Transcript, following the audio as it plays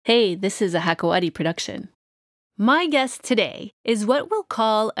Hey, this is a Hakawati production. My guest today is what we'll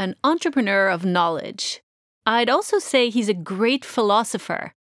call an entrepreneur of knowledge. I'd also say he's a great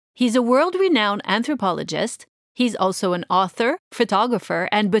philosopher. He's a world renowned anthropologist. He's also an author, photographer,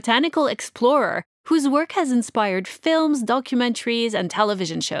 and botanical explorer whose work has inspired films, documentaries, and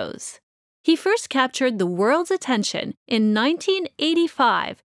television shows. He first captured the world's attention in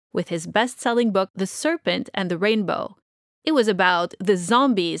 1985 with his best selling book, The Serpent and the Rainbow. It was about the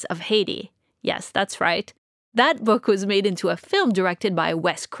zombies of Haiti. Yes, that's right. That book was made into a film directed by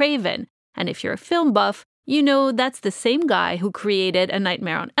Wes Craven. And if you're a film buff, you know that's the same guy who created A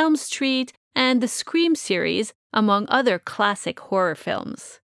Nightmare on Elm Street and the Scream series, among other classic horror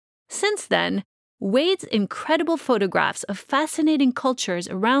films. Since then, Wade's incredible photographs of fascinating cultures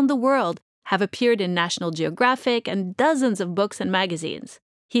around the world have appeared in National Geographic and dozens of books and magazines.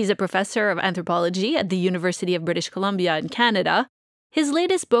 He's a professor of anthropology at the University of British Columbia in Canada. His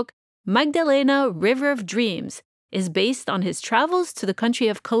latest book, Magdalena River of Dreams, is based on his travels to the country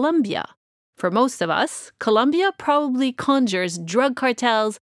of Colombia. For most of us, Colombia probably conjures drug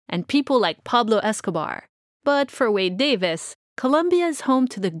cartels and people like Pablo Escobar. But for Wade Davis, Colombia is home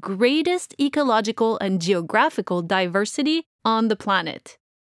to the greatest ecological and geographical diversity on the planet.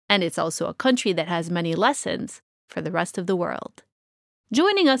 And it's also a country that has many lessons for the rest of the world.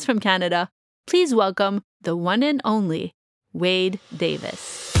 Joining us from Canada, please welcome the one and only Wade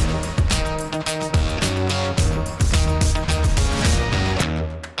Davis.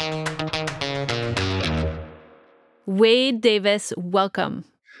 Wade Davis, welcome.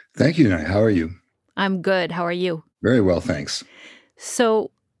 Thank you, Nye. How are you? I'm good. How are you? Very well, thanks. So,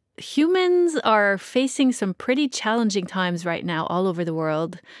 humans are facing some pretty challenging times right now all over the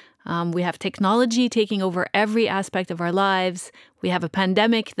world. We have technology taking over every aspect of our lives. We have a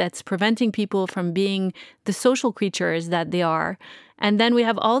pandemic that's preventing people from being the social creatures that they are. And then we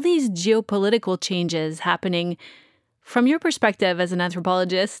have all these geopolitical changes happening. From your perspective as an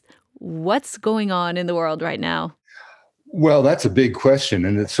anthropologist, what's going on in the world right now? Well, that's a big question,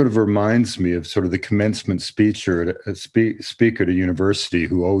 and it sort of reminds me of sort of the commencement speech or a speaker at a university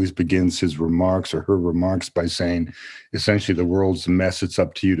who always begins his remarks or her remarks by saying, essentially, the world's a mess, it's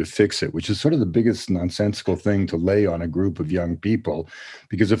up to you to fix it, which is sort of the biggest nonsensical thing to lay on a group of young people,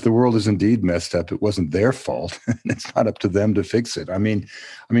 because if the world is indeed messed up, it wasn't their fault, and it's not up to them to fix it.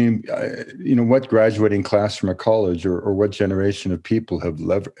 What graduating class from a college or what generation of people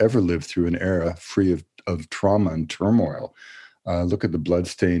have ever lived through an era free of trauma and turmoil? Look at the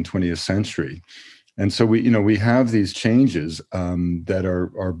bloodstained 20th century. And so we have these changes that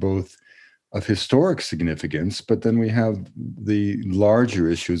are both of historic significance, but then we have the larger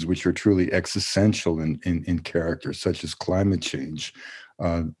issues which are truly existential in character, such as climate change,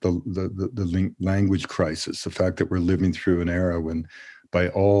 the language crisis, the fact that we're living through an era when, by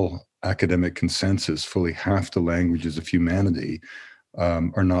all academic consensus, fully half the languages of humanity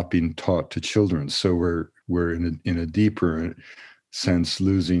are not being taught to children. So we're in a deeper sense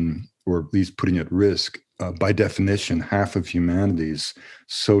losing, or at least putting at risk, by definition, half of humanity's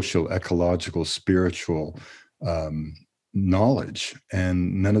social, ecological, spiritual knowledge,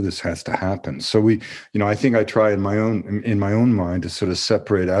 and none of this has to happen. So I think I try in my own mind to sort of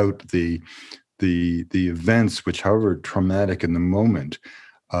separate out the events which, however traumatic in the moment,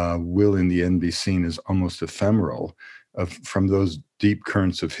 will in the end be seen as almost ephemeral, from those deep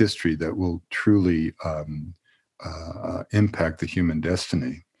currents of history that will truly impact the human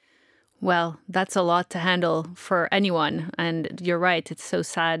destiny. Well, that's a lot to handle for anyone. And you're right. It's so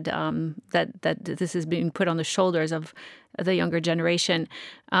sad that this is being put on the shoulders of the younger generation.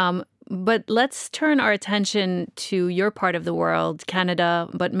 But let's turn our attention to your part of the world, Canada,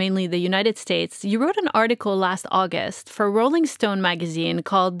 but mainly the United States. You wrote an article last August for Rolling Stone magazine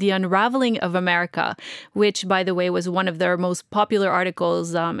called The Unraveling of America, which, by the way, was one of their most popular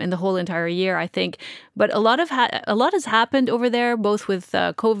articles in the whole entire year, I think. But a lot has happened over there, both with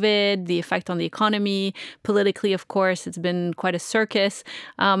COVID, the effect on the economy, politically, of course. It's been quite a circus.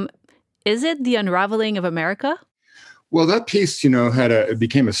 Is it The Unraveling of America? Well, that piece, it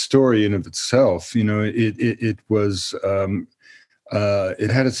became a story in of itself. It was, it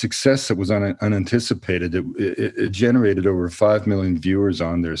had a success that was unanticipated. It generated over 5 million viewers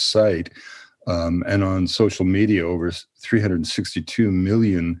on their site, and on social media, over 362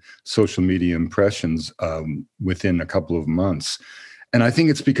 million social media impressions within a couple of months. And I think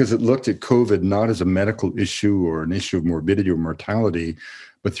it's because it looked at COVID not as a medical issue or an issue of morbidity or mortality,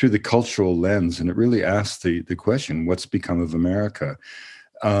 but through the cultural lens. And it really asked the question, what's become of America?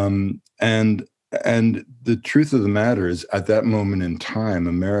 And And the truth of the matter is, at that moment in time,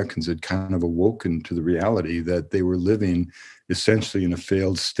 Americans had kind of awoken to the reality that they were living essentially in a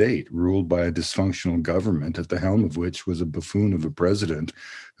failed state, ruled by a dysfunctional government, at the helm of which was a buffoon of a president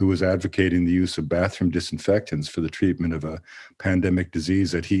who was advocating the use of bathroom disinfectants for the treatment of a pandemic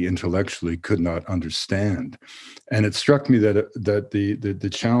disease that he intellectually could not understand. And it struck me that the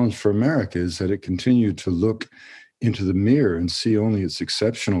challenge for America is that it continued to look into the mirror and see only its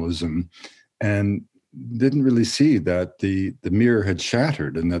exceptionalism, and didn't really see that the mirror had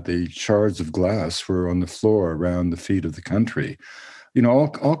shattered and that the shards of glass were on the floor around the feet of the country. You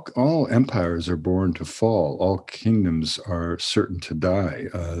know, all empires are born to fall. All kingdoms are certain to die.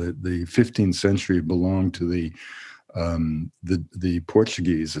 The 15th century belonged to the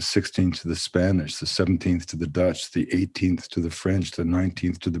Portuguese, the 16th to the Spanish, the 17th to the Dutch, the 18th to the French, the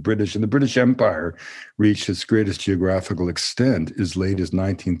 19th to the British. And the British Empire reached its greatest geographical extent as late as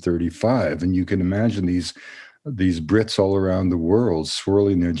 1935. And you can imagine these Brits all around the world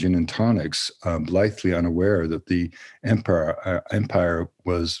swirling their gin and tonics, blithely unaware that the empire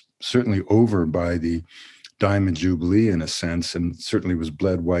was certainly over by the Diamond Jubilee in a sense, and certainly was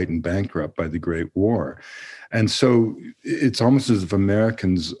bled white and bankrupt by the Great War. And so it's almost as if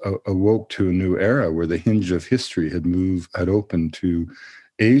Americans awoke to a new era where the hinge of history had opened to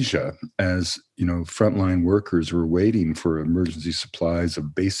Asia, as frontline workers were waiting for emergency supplies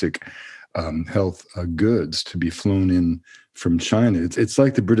of basic health goods to be flown in from China. It's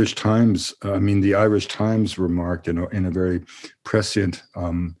like the British Times, the Irish Times remarked in a very prescient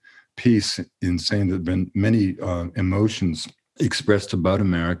piece in saying there have been many emotions expressed about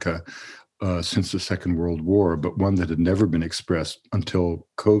America since the Second World War, but one that had never been expressed until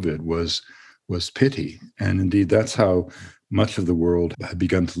COVID was pity. And indeed, that's how much of the world had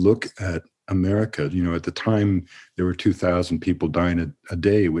begun to look at America. At the time, there were 2,000 people dying a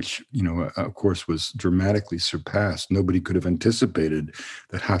day, which, of course, was dramatically surpassed. Nobody could have anticipated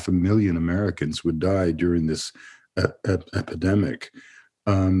that 500,000 Americans would die during this epidemic.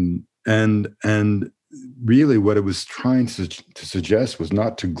 And really what it was trying to suggest was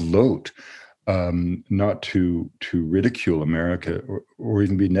not to gloat, not to ridicule America or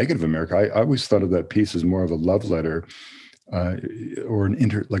even be negative America. I always thought of that piece as more of a love letter or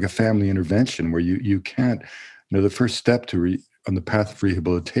like a family intervention, where you can't, the first step on the path of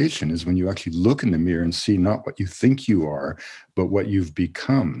rehabilitation is when you actually look in the mirror and see not what you think you are, but what you've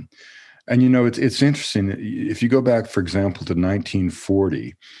become. And, it's interesting. If you go back, for example, to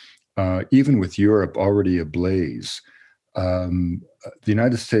 1940, even with Europe already ablaze, the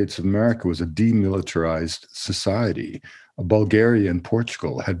United States of America was a demilitarized society. Bulgaria and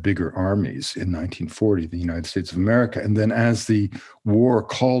Portugal had bigger armies in 1940 than the United States of America. And then as the war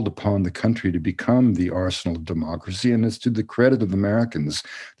called upon the country to become the arsenal of democracy, and it's to the credit of Americans,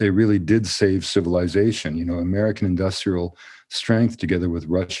 they really did save civilization. American industrial strength together with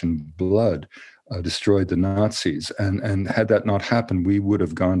Russian blood destroyed the Nazis. And had that not happened, we would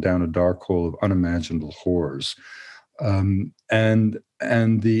have gone down a dark hole of unimaginable horrors. And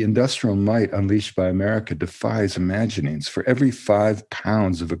the industrial might unleashed by America defies imaginings. For every 5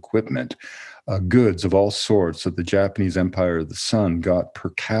 pounds of equipment, goods of all sorts that the Japanese Empire of the Sun got per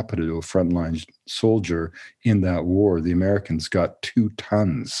capita to a frontline soldier in that war, the Americans got 2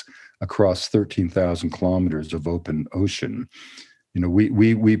 tons across 13,000 kilometers of open ocean.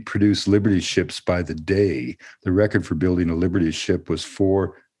 We produce Liberty ships by the day. The record for building a Liberty ship was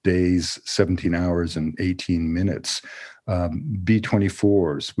 4 days, 17 hours, and 18 minutes.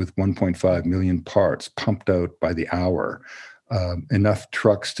 B-24s with 1.5 million parts pumped out by the hour. Enough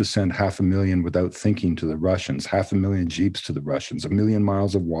trucks to send 500,000 without thinking to the Russians, 500,000 Jeeps to the Russians, 1 million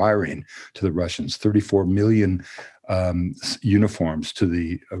miles of wiring to the Russians, 34 million uniforms to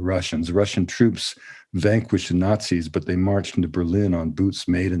the Russians. Russian troops vanquished the Nazis, but they marched into Berlin on boots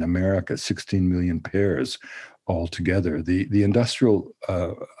made in America, 16 million pairs altogether. The industrial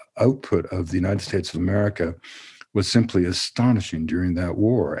output of the United States of America was simply astonishing during that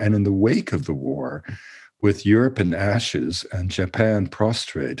war. And in the wake of the war, with Europe in ashes and Japan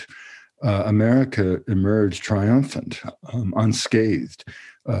prostrate, America emerged triumphant, unscathed.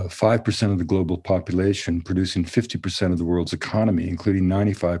 5% of the global population producing 50% of the world's economy, including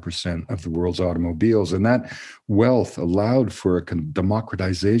 95% of the world's automobiles. And that wealth allowed for a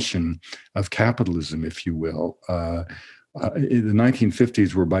democratization of capitalism, if you will. The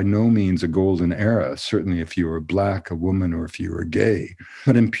 1950s were by no means a golden era, certainly if you were Black, a woman, or if you were gay.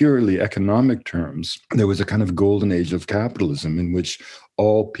 But in purely economic terms, there was a kind of golden age of capitalism in which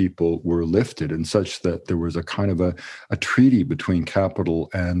all people were lifted, and such that there was a kind of a treaty between capital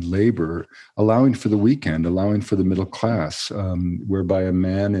and labor, allowing for the weekend, allowing for the middle class, whereby a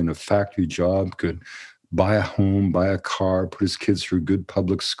man in a factory job could buy a home, buy a car, put his kids through good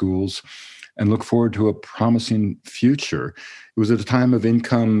public schools, and look forward to a promising future. It was at a time of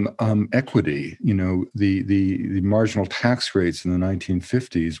income equity. You know, the marginal tax rates in the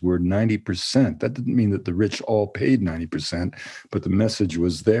 1950s were 90%. That didn't mean that the rich all paid 90%, but the message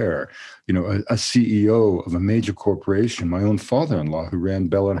was there. You know, a CEO of a major corporation, my own father-in-law, who ran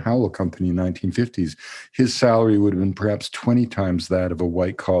Bell and Howell Company in the 1950s, his salary would have been perhaps 20 times that of a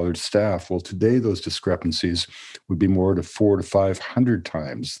white-collared staff. Well, today those discrepancies would be more to 400 to 500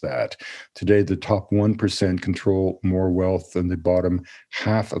 times that. Today, the top 1% control more wealth than the bottom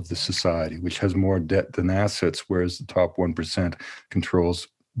half of the society, which has more debt than assets, whereas the top 1% controls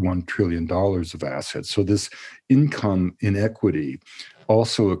 $1 trillion of assets. So this income inequity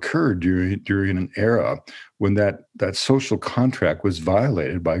also occurred during an era when that social contract was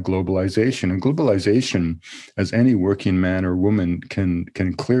violated by globalization. And globalization, as any working man or woman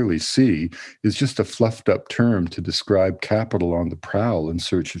can clearly see, is just a fluffed up term to describe capital on the prowl in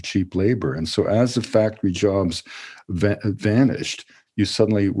search of cheap labor. And so as the factory jobs vanished, you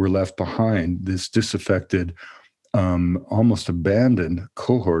suddenly were left behind this disaffected, almost abandoned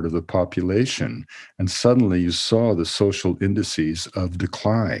cohort of the population. And suddenly you saw the social indices of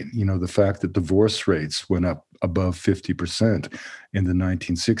decline. You know, the fact that divorce rates went up above 50% in the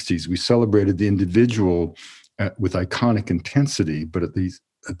 1960s. We celebrated the individual with iconic intensity, but at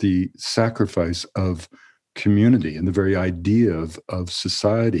the sacrifice of community and the very idea of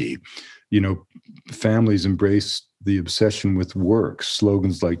society. You know, families embraced the obsession with work,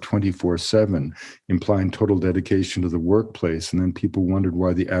 slogans like 24/7, implying total dedication to the workplace. And then people wondered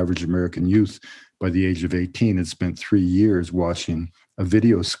why the average American youth by the age of 18 had spent 3 years watching a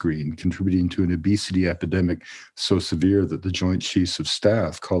video screen, contributing to an obesity epidemic so severe that the Joint Chiefs of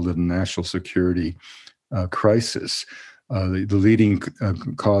Staff called it a national security crisis. The leading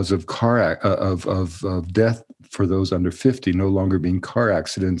cause of of death for those under 50 no longer being car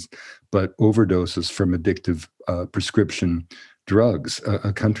accidents, but overdoses from addictive prescription drugs.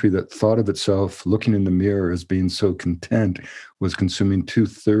 A country that thought of itself looking in the mirror as being so content was consuming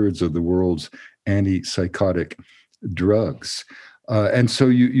 2/3 of the world's antipsychotic drugs. And so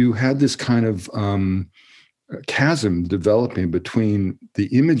you had this kind of chasm developing between the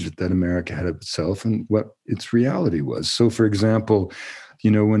image that America had of itself and what its reality was. So, for example, you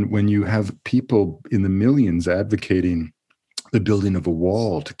know, when you have people in the millions advocating the building of a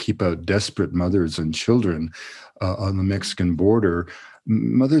wall to keep out desperate mothers and children on the Mexican border,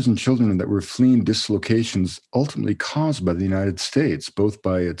 mothers and children that were fleeing dislocations ultimately caused by the United States, both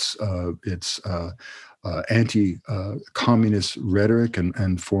by its anti-communist rhetoric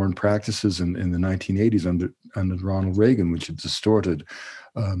and foreign practices in the 1980s under Ronald Reagan, which had distorted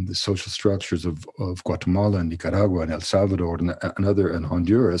the social structures of Guatemala and Nicaragua and El Salvador and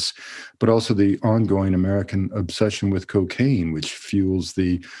Honduras, but also the ongoing American obsession with cocaine, which fuels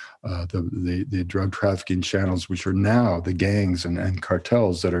the drug trafficking channels, which are now the gangs and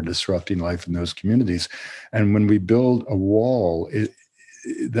cartels that are disrupting life in those communities. And when we build a wall,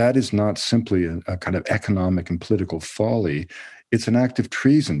 that is not simply a kind of economic and political folly. It's an act of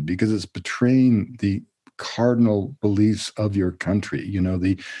treason because it's betraying the cardinal beliefs of your country, you know,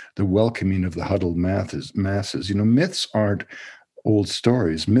 the welcoming of the huddled masses. You know, myths aren't old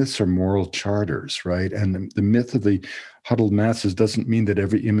stories. Myths are moral charters, right? And the myth of the huddled masses doesn't mean that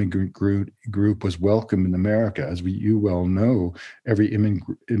every immigrant group was welcome in America. As you well know, every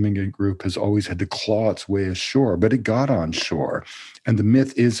immigrant group has always had to claw its way ashore, but it got on shore. And the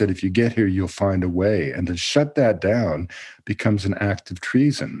myth is that if you get here, you'll find a way. And to shut that down becomes an act of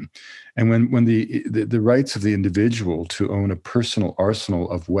treason. And when the rights of the individual to own a personal arsenal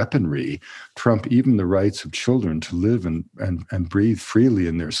of weaponry trump even the rights of children to live and breathe freely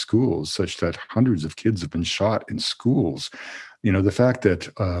in their schools, such that hundreds of kids have been shot in schools, you know, the fact that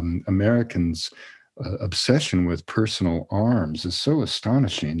Americans' obsession with personal arms is so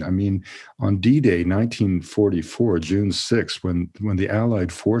astonishing. I mean, on D-Day, 1944, June 6th, when the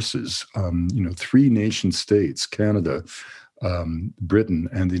Allied forces, you know, 3 nation states, Canada, Britain,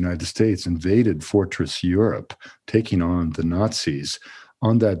 and the United States, invaded Fortress Europe, taking on the Nazis.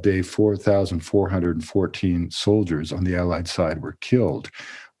 On that day, 4,414 soldiers on the Allied side were killed.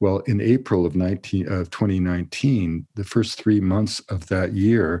 Well, in April of 2019, the first 3 months of that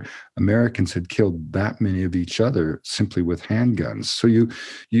year, Americans had killed that many of each other simply with handguns. So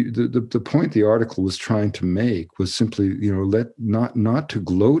the point the article was trying to make was simply, not to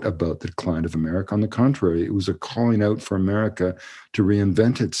gloat about the decline of America. On the contrary, it was a calling out for America to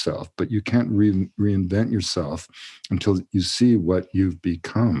reinvent itself. But you can't reinvent yourself until you see what you've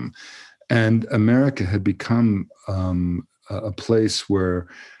become. And America had become a place where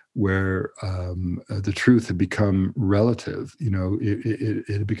the truth had become relative. It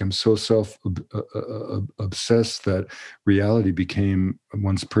had become so obsessed that reality became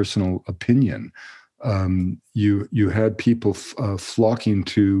one's personal opinion. You had people flocking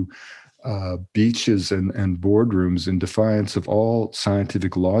to beaches and boardrooms in defiance of all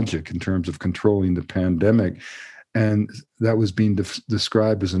scientific logic in terms of controlling the pandemic. And that was being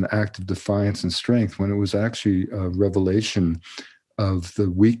described as an act of defiance and strength, when it was actually a revelation of the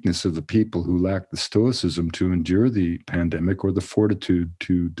weakness of the people who lacked the stoicism to endure the pandemic or the fortitude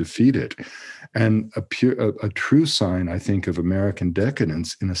to defeat it. And a true sign, I think, of American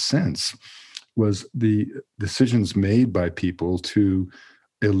decadence, in a sense, was the decisions made by people to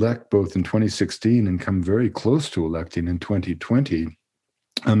elect, both in 2016 and come very close to electing in 2020,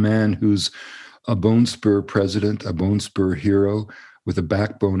 a man who's a bone spur president, a bone spur hero, with a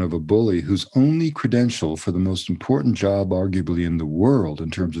backbone of a bully, whose only credential for the most important job, arguably in the world in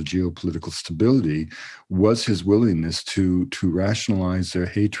terms of geopolitical stability, was his willingness to rationalize their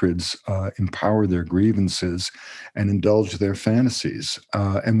hatreds, empower their grievances, and indulge their fantasies.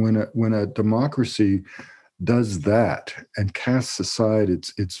 And when a democracy does that and casts aside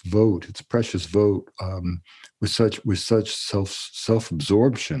its vote, its precious vote, with such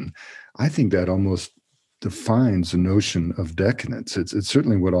self-absorption, I think that almost defines the notion of decadence. It's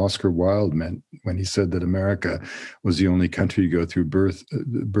certainly what Oscar Wilde meant when he said that America was the only country to go through birth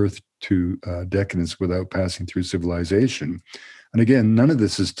to decadence without passing through civilization. And again, none of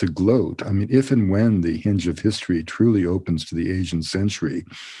this is to gloat. I mean, if and when the hinge of history truly opens to the Asian century,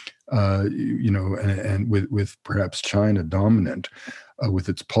 and with perhaps China dominant, with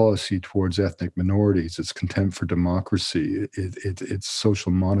its policy towards ethnic minorities, its contempt for democracy, its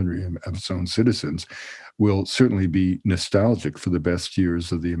social monitoring of its own citizens, will certainly be nostalgic for the best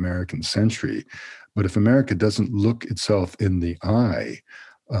years of the American century. But if America doesn't look itself in the eye,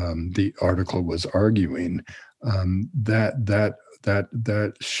 the article was arguing, that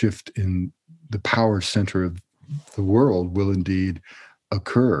shift in the power center of the world will indeed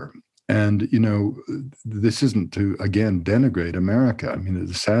occur. And, this isn't to, again, denigrate America. I mean,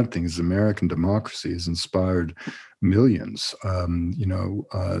 the sad thing is American democracy has inspired millions.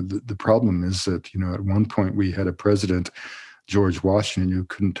 The problem is that, at one point we had a president, George Washington, who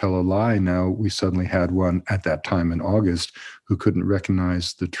couldn't tell a lie. Now we suddenly had one at that time in August who couldn't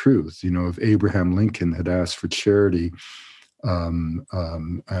recognize the truth. If Abraham Lincoln had asked for charity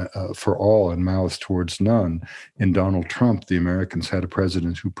for all and malice towards none, in Donald Trump, the Americans had a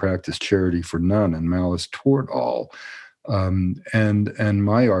president who practiced charity for none and malice toward all. And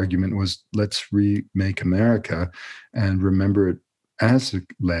my argument was, let's remake America and remember it as the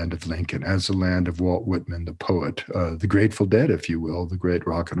land of Lincoln, as the land of Walt Whitman, the poet, the Grateful Dead, if you will, the great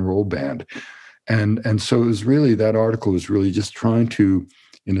rock and roll band. And so it was really, that article was really just trying to,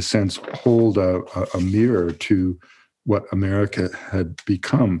 in a sense, hold a mirror to what America had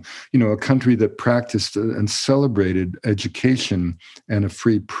become, a country that practiced and celebrated education and a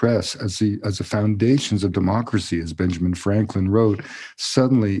free press as the foundations of democracy, as Benjamin Franklin wrote.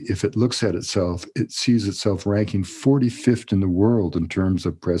 Suddenly, if it looks at itself, it sees itself ranking 45th in the world in terms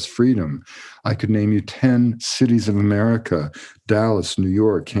of press freedom. I could name you 10 cities of America: Dallas, New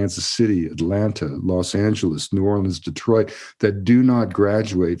York, Kansas City, Atlanta, Los Angeles, New Orleans, Detroit, that do not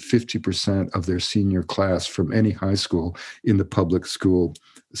graduate 50% of their senior class from any high school in the public school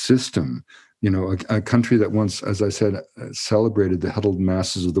system. A country that once, as I said, celebrated the huddled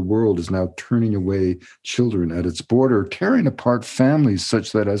masses of the world is now turning away children at its border, tearing apart families,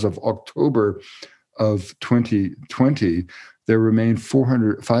 such that as of October of 2020, there remain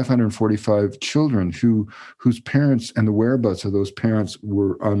 545 children whose parents and the whereabouts of those parents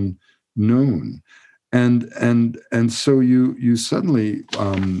were unknown. And so you suddenly,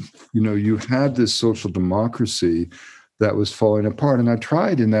 you had this social democracy that was falling apart. And I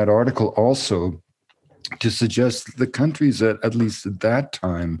tried in that article also to suggest that the countries that, at least at that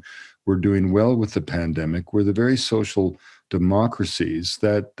time, were doing well with the pandemic were the very social democracies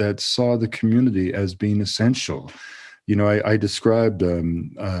that saw the community as being essential. I described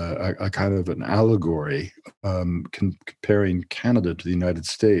a kind of an allegory comparing Canada to the United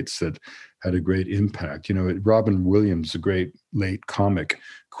States that had a great impact. Robin Williams, a great late comic,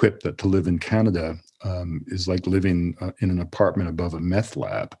 quip that to live in Canada is like living in an apartment above a meth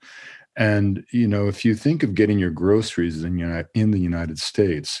lab. And if you think of getting your groceries in the United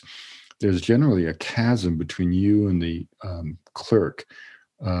States, there's generally a chasm between you and the clerk,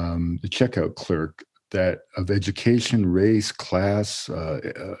 the checkout clerk, that of education, race, class,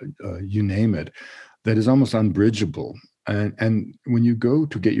 you name it, that is almost unbridgeable. And when you go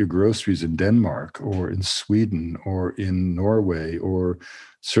to get your groceries in Denmark or in Sweden or in Norway or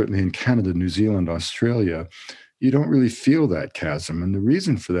certainly in Canada, New Zealand, Australia, you don't really feel that chasm. And the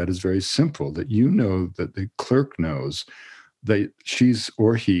reason for that is very simple, that that the clerk knows that she's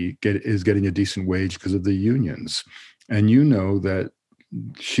or he is getting a decent wage because of the unions. And that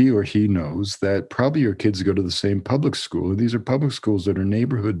she or he knows that probably your kids go to the same public school. These are public schools that are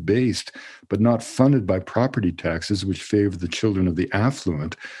neighborhood based, but not funded by property taxes, which favor the children of the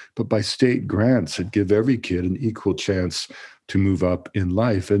affluent, but by state grants that give every kid an equal chance to move up in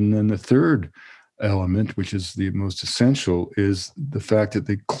life. And then the third element, which is the most essential, is the fact that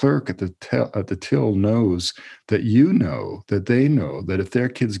the clerk at the till knows that that they know that if their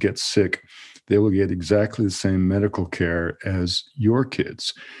kids get sick, they will get exactly the same medical care as your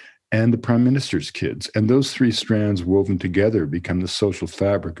kids and the prime minister's kids. And those three strands woven together become the social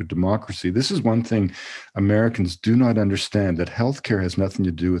fabric of democracy. This is one thing Americans do not understand, that healthcare has nothing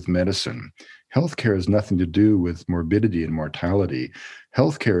to do with medicine. Healthcare has nothing to do with morbidity and mortality.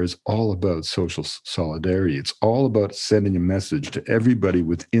 Healthcare is all about social solidarity. It's all about sending a message to everybody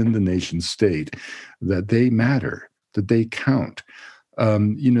within the nation state that they matter, that they count.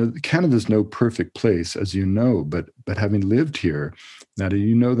 Canada's no perfect place, as you know, but having lived here, Nadia,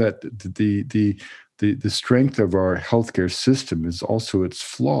 you know that the strength of our healthcare system is also its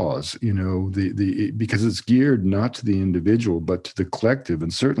flaws. Because it's geared not to the individual but to the collective,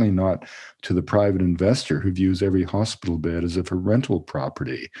 and certainly not to the private investor who views every hospital bed as if a rental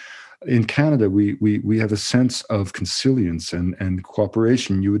property. In Canada, we have a sense of consilience and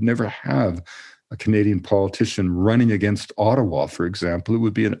cooperation. You would never have a Canadian politician running against Ottawa, for example. It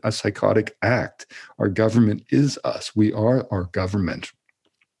would be a psychotic act. Our government is us. We are our government.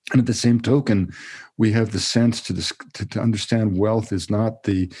 And at the same token, we have the sense to understand wealth is not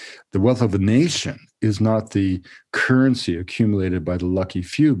the wealth of a nation is not the currency accumulated by the lucky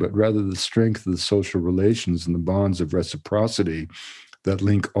few, but rather the strength of the social relations and the bonds of reciprocity that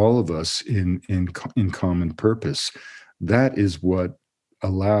link all of us in common purpose. That is what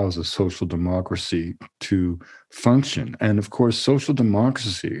allows a social democracy to function. And of course, social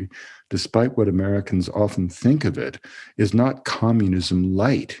democracy, despite what Americans often think of it, is not communism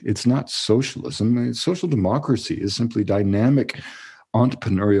light. It's not socialism. Social democracy is simply dynamic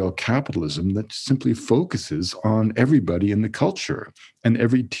entrepreneurial capitalism that simply focuses on everybody in the culture and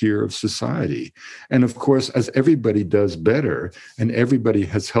every tier of society. And of course, as everybody does better and everybody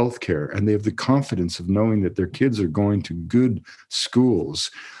has healthcare and they have the confidence of knowing that their kids are going to good schools,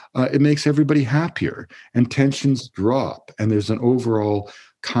 it makes everybody happier and tensions drop. And there's an overall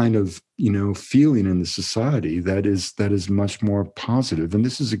kind of, feeling in the society that is much more positive. And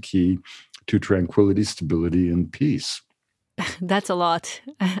this is a key to tranquility, stability, and peace. That's a lot.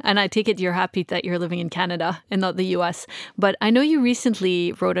 And I take it you're happy that you're living in Canada and not the US. But I know you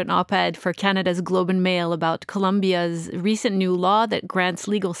recently wrote an op-ed for Canada's Globe and Mail about Colombia's recent new law that grants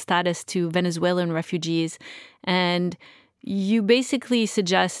legal status to Venezuelan refugees. And you basically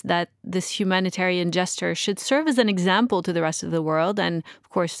suggest that this humanitarian gesture should serve as an example to the rest of the world. And of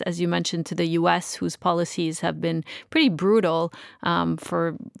course, as you mentioned, to the US, whose policies have been pretty brutal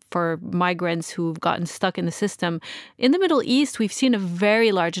for migrants who've gotten stuck in the system. In the Middle East, we've seen a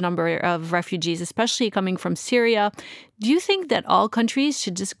very large number of refugees, especially coming from Syria. Do you think that all countries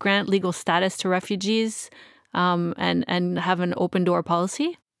should just grant legal status to refugees and have an open door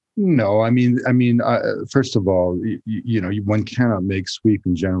policy? No, first of all, one cannot make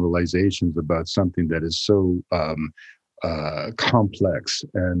sweeping generalizations about something that is so complex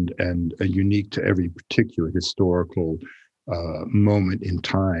and unique to every particular historical moment in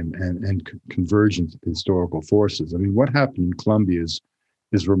time and convergence of historical forces. I mean, what happened in Colombia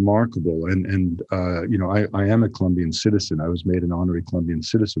is remarkable. And I am a Colombian citizen. I was made an honorary Colombian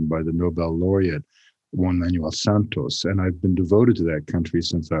citizen by the Nobel laureate Juan Manuel Santos, and I've been devoted to that country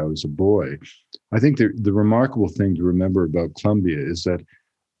since I was a boy. I think the remarkable thing to remember about Colombia is that,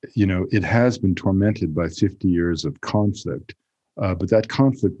 it has been tormented by 50 years of conflict, but that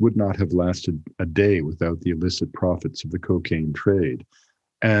conflict would not have lasted a day without the illicit profits of the cocaine trade.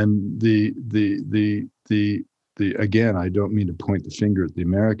 And again, I don't mean to point the finger at the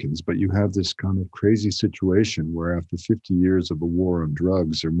Americans, but you have this kind of crazy situation where after 50 years of a war on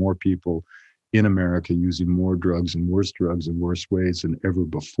drugs, there are more people in America using more drugs and worse ways than ever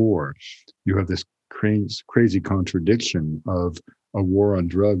before. You have this crazy contradiction of a war on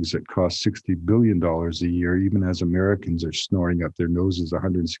drugs that costs $60 billion a year, even as Americans are snoring up their noses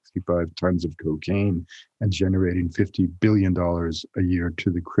 165 tons of cocaine and generating $50 billion a year to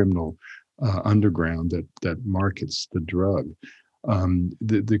the criminal underground that markets the drug.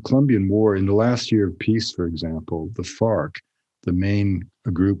 The Colombian War, in the last year of peace, for example, the FARC, the main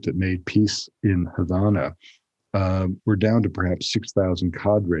group that made peace in Havana, we're down to perhaps 6,000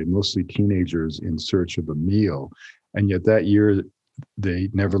 cadre, mostly teenagers in search of a meal. And yet that year, they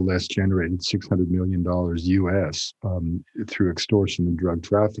nevertheless generated $600 million US through extortion and drug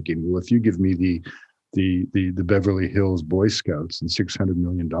trafficking. Well, if you give me the Beverly Hills Boy Scouts and $600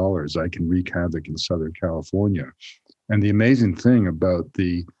 million, I can wreak havoc in Southern California. And the amazing thing about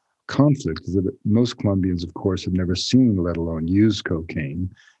the conflict is that most Colombians, of course, have never seen, let alone used cocaine.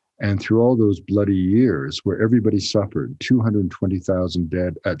 And through all those bloody years where everybody suffered, 220,000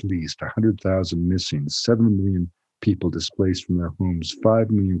 dead at least, 100,000 missing, 7 million people displaced from their homes,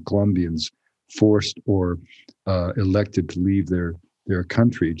 5 million Colombians forced or elected to leave their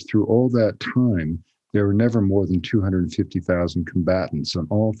country. Through all that time, there were never more than 250,000 combatants on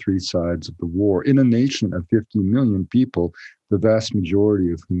all three sides of the war in a nation of 50 million people, the vast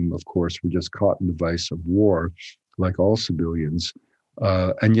majority of whom, of course, were just caught in the vice of war, like all civilians.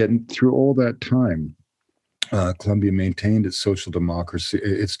 And yet, through all that time, Colombia maintained its social democracy,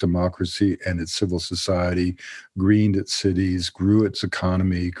 and its civil society, greened its cities, grew its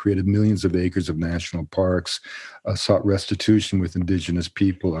economy, created millions of acres of national parks, sought restitution with indigenous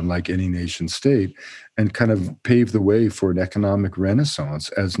people, unlike any nation state, and kind of paved the way for an economic renaissance,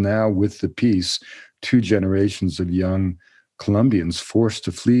 as now with the peace, 2 generations of young Colombians forced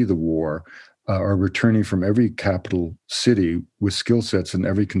to flee the war are returning from every capital city with skill sets in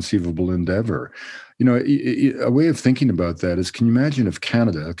every conceivable endeavor. You know, a way of thinking about that is, can you imagine if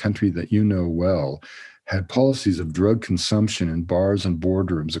Canada, a country that you know well, had policies of drug consumption in bars and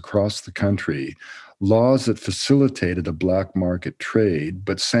boardrooms across the country, laws that facilitated a black market trade,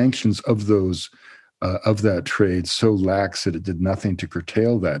 but sanctions of that trade so lax that it did nothing to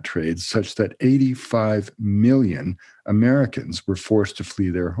curtail that trade, such that 85 million Americans were forced to flee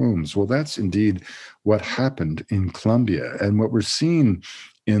their homes. Well, that's indeed what happened in Colombia. And what we're seeing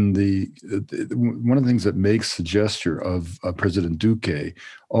in one of the things that makes the gesture of President Duque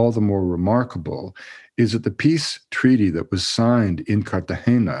all the more remarkable is that the peace treaty that was signed in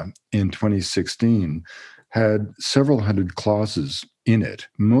Cartagena in 2016 had several hundred clauses in it,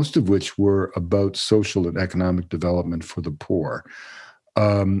 most of which were about social and economic development for the poor.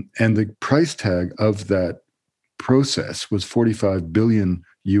 And the price tag of that process was 45 billion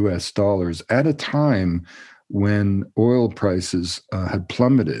US dollars at a time when oil prices had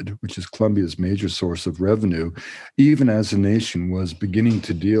plummeted, which is Colombia's major source of revenue, even as the nation was beginning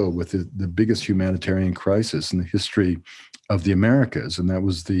to deal with the biggest humanitarian crisis in the history of the Americas. And that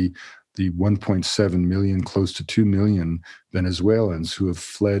was the 1.7 million, close to 2 million Venezuelans who have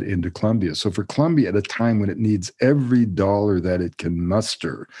fled into Colombia. So for Colombia, at a time when it needs every dollar that it can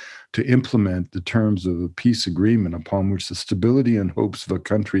muster to implement the terms of a peace agreement upon which the stability and hopes of a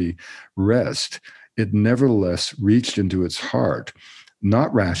country rest, it nevertheless reached into its heart,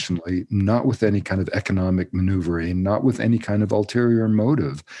 not rationally, not with any kind of economic maneuvering, not with any kind of ulterior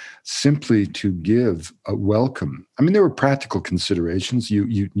motive, simply to give a welcome. I mean, there were practical considerations.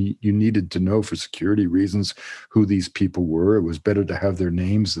 You needed to know for security reasons who these people were. It was better to have their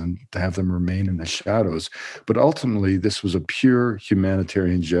names than to have them remain in the shadows. But ultimately, this was a pure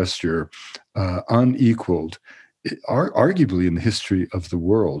humanitarian gesture, unequaled, arguably in the history of the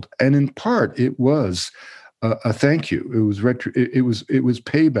world. And in part, it was a thank you. It was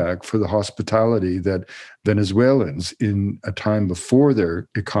payback for the hospitality that Venezuelans, in a time before their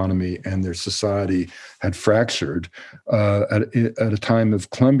economy and their society had fractured, at a time of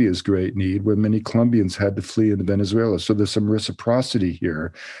Colombia's great need, where many Colombians had to flee into Venezuela. So there's some reciprocity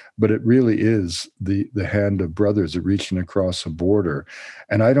here, but it really is the hand of brothers reaching across a border.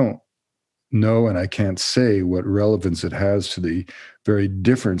 And I don't know, and I can't say what relevance it has to the very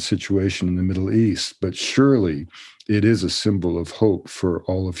different situation in the Middle East, but surely it is a symbol of hope for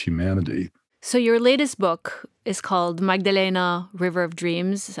all of humanity. So your latest book is called Magdalena, River of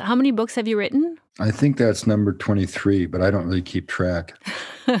Dreams. How many books have you written? I think that's number 23, but I don't really keep track.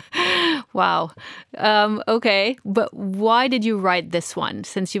 Wow. Okay. But why did you write this one?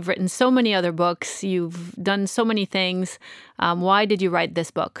 Since you've written so many other books, you've done so many things. Why did you write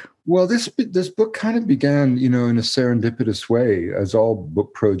this book? Well, this book kind of began, in a serendipitous way, as all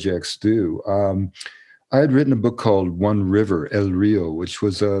book projects do. I had written a book called One River, El Rio, which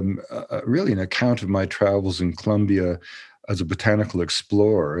was really an account of my travels in Colombia as a botanical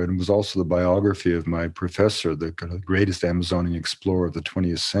explorer, and was also the biography of my professor, the kind of greatest Amazonian explorer of the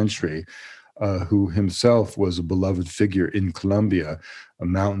 20th century, who himself was a beloved figure in Colombia.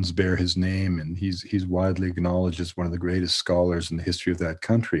 Mountains bear his name, and he's widely acknowledged as one of the greatest scholars in the history of that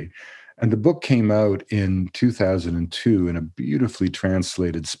country. And the book came out in 2002 in a beautifully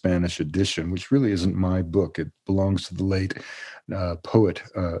translated Spanish edition, which really isn't my book. It belongs to the late poet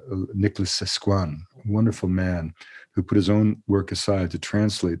Nicholas Sescuan, a wonderful man who put his own work aside to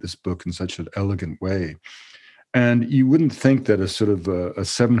translate this book in such an elegant way. And you wouldn't think that a sort of a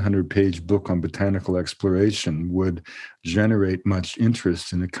 700-page book on botanical exploration would generate much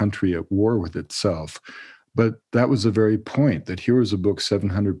interest in a country at war with itself. But that was the very point, that here was a book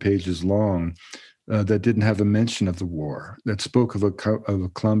 700 pages long that didn't have a mention of the war, that spoke of a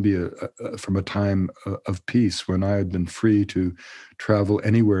Colombia from a time of peace when I had been free to travel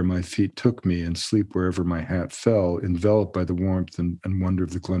anywhere my feet took me and sleep wherever my hat fell, enveloped by the warmth and wonder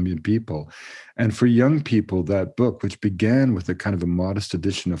of the Colombian people. And for young people, that book, which began with a kind of a modest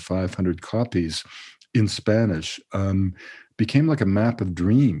edition of 500 copies in Spanish, became like a map of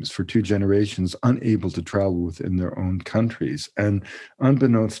dreams for two generations unable to travel within their own countries. And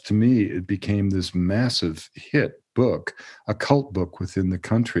unbeknownst to me, it became this massive hit book, a cult book within the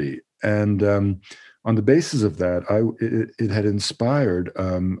country. And on the basis of that, it had inspired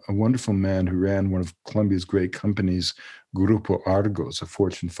a wonderful man who ran one of Colombia's great companies, Grupo Argos, a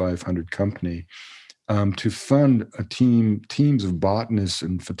Fortune 500 company, to fund teams of botanists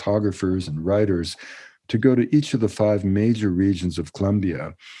and photographers and writers to go to each of the 5 major regions of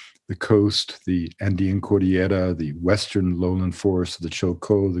Colombia: the coast, the Andean Cordillera, the western lowland forests of the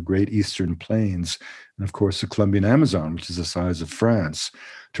Chocó, the Great Eastern Plains, and of course the Colombian Amazon, which is the size of France,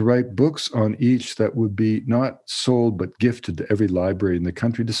 to write books on each that would be not sold but gifted to every library in the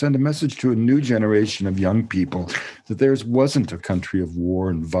country, to send a message to a new generation of young people that theirs wasn't a country of war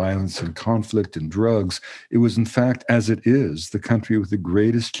and violence and conflict and drugs. It was, in fact, as it is, the country with the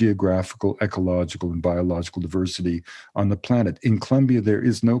greatest geographical, ecological, and biological diversity on the planet. In Colombia, there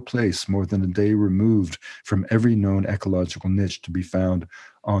is no place more than a day removed from every known ecological niche to be found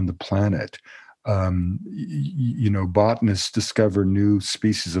on the planet. Botanists discover new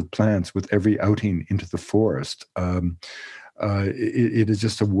species of plants with every outing into the forest. It is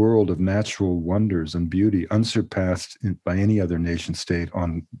just a world of natural wonders and beauty, unsurpassed by any other nation state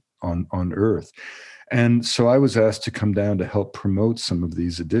on Earth. And so I was asked to come down to help promote some of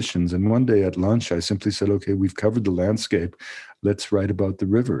these editions. And one day at lunch, I simply said, okay, we've covered the landscape. Let's write about the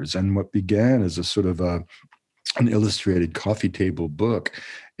rivers. And what began as a sort of an illustrated coffee table book,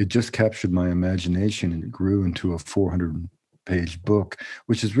 it just captured my imagination, and it grew into a 400-page book,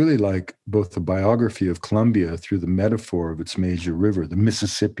 which is really like both a biography of Colombia through the metaphor of its major river, the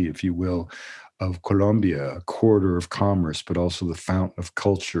Mississippi, if you will, of Colombia, a corridor of commerce, but also the fountain of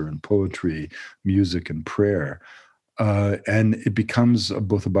culture and poetry, music and prayer. And it becomes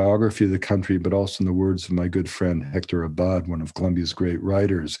both a biography of the country, but also, in the words of my good friend Hector Abad, one of Colombia's great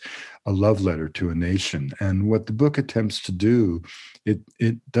writers, a love letter to a nation. And what the book attempts to do,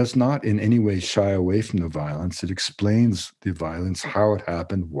 it does not in any way shy away from the violence. It explains the violence, how it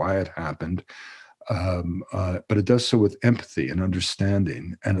happened, why it happened, but it does so with empathy and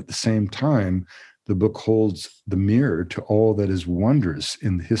understanding. And at the same time, the book holds the mirror to all that is wondrous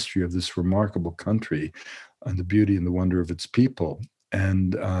in the history of this remarkable country, and the beauty and the wonder of its people.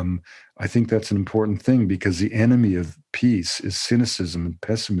 And I think that's an important thing, because the enemy of peace is cynicism and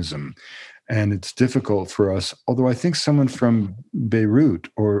pessimism. And it's difficult for us, although I think someone from Beirut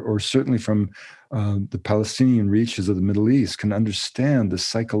or certainly from the Palestinian reaches of the Middle East can understand the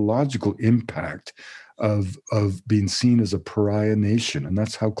psychological impact of being seen as a pariah nation. And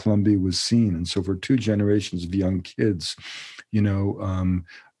that's how Colombia was seen. And so for 2 generations of young kids,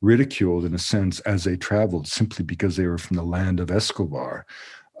 ridiculed in a sense as they traveled simply because they were from the land of Escobar.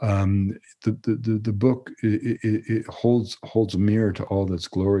 The book it holds a mirror to all that's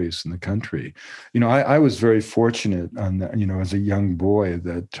glorious in the country. I was very fortunate on that, as a young boy,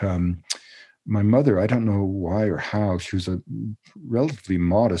 that my mother, I don't know why or how, she was a relatively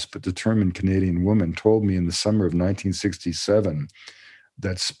modest but determined Canadian woman, told me in the summer of 1967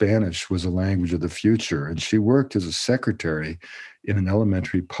 that Spanish was a language of the future. And she worked as a secretary in an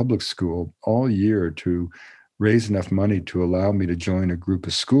elementary public school all year to raise enough money to allow me to join a group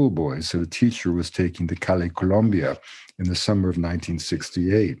of schoolboys that a teacher was taking to Cali, Colombia in the summer of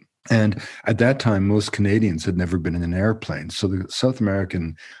 1968. And at that time, most Canadians had never been in an airplane. So the South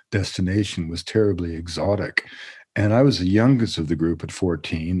American destination was terribly exotic. And I was the youngest of the group at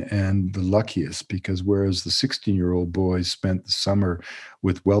 14 and the luckiest because whereas the 16-year-old boys spent the summer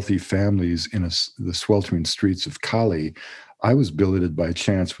with wealthy families in the sweltering streets of Cali, I was billeted by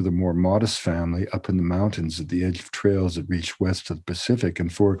chance with a more modest family up in the mountains at the edge of trails that reached west of the Pacific.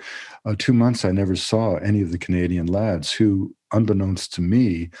 And for 2 months, I never saw any of the Canadian lads who, unbeknownst to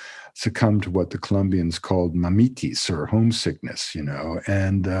me, succumbed to what the Colombians called mamitis or homesickness,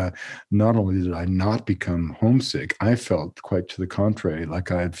 And not only did I not become homesick, I felt quite to the contrary,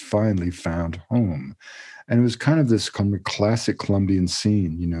 like I had finally found home. And it was kind of this kind of classic Colombian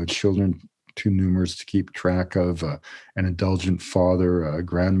scene, children too numerous to keep track of, an indulgent father, a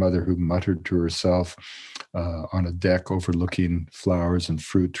grandmother who muttered to herself on a deck overlooking flowers and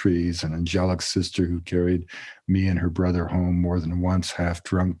fruit trees, an angelic sister who carried me and her brother home more than once, half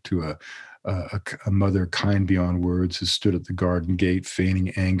drunk, to a mother kind beyond words who stood at the garden gate feigning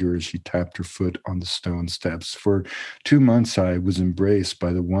anger as she tapped her foot on the stone steps. For 2 months, I was embraced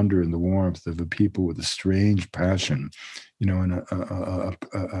by the wonder and the warmth of a people with a strange passion, and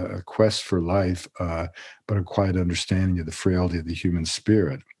a quest for life, but a quiet understanding of the frailty of the human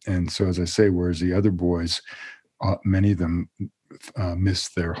spirit. And so, as I say, whereas the other boys, many of them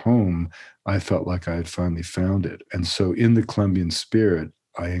missed their home, I felt like I had finally found it. And so in the Colombian spirit,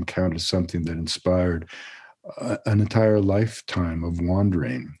 I encountered something that inspired an entire lifetime of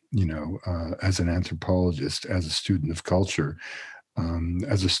wandering, as an anthropologist, as a student of culture,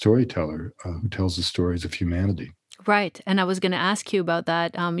 as a storyteller who tells the stories of humanity. Right. And I was going to ask you about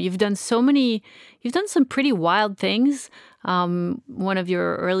that. You've done some pretty wild things. One of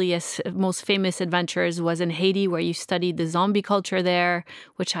your earliest, most famous adventures was in Haiti, where you studied the zombie culture there,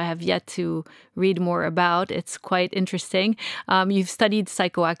 which I have yet to read more about. It's quite interesting. You've studied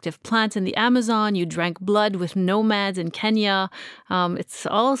psychoactive plants in the Amazon. You drank blood with nomads in Kenya. It's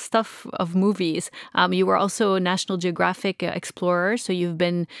all stuff of movies. You were also a National Geographic explorer, so you've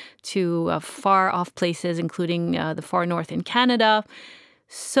been to far off places, including the far north in Canada.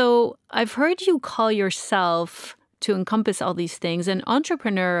 So I've heard you call yourself, to encompass all these things, an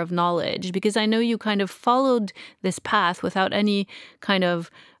entrepreneur of knowledge, because I know you kind of followed this path without any kind of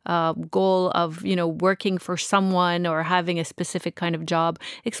goal of, working for someone or having a specific kind of job.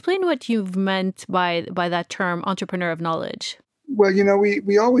 Explain what you've meant by that term, entrepreneur of knowledge. Well,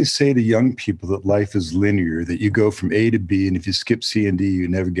 we always say to young people that life is linear, that you go from A to B, and if you skip C and D, you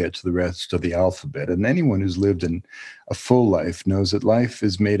never get to the rest of the alphabet. And anyone who's lived in a full life knows that life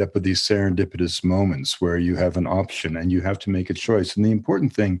is made up of these serendipitous moments where you have an option and you have to make a choice. And the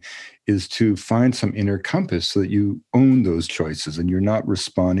important thing is to find some inner compass so that you own those choices and you're not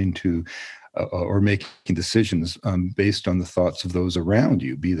responding to or making decisions based on the thoughts of those around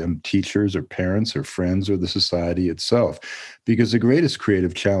you, be them teachers or parents or friends or the society itself. Because the greatest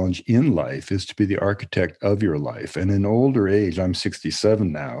creative challenge in life is to be the architect of your life. And in older age, I'm 67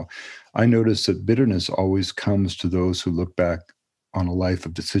 now, I notice that bitterness always comes to those who look back on a life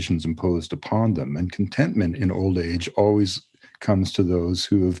of decisions imposed upon them. And contentment in old age always comes to those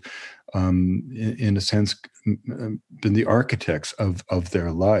who have, in a sense, been the architects of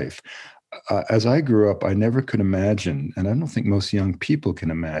their life. As I grew up, I never could imagine, and I don't think most young people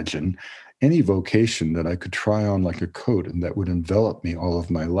can imagine, any vocation that I could try on like a coat and that would envelop me all of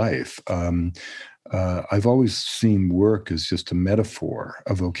my life. I've always seen work as just a metaphor,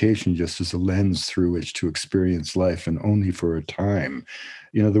 a vocation just as a lens through which to experience life, and only for a time.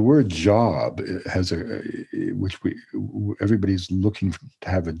 The word job has everybody's looking to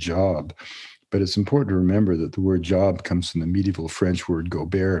have a job. But it's important to remember that the word job comes from the medieval French word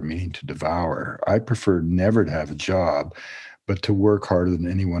gobert, meaning to devour. I prefer never to have a job, but to work harder than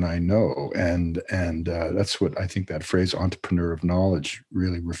anyone I know. And that's what I think that phrase entrepreneur of knowledge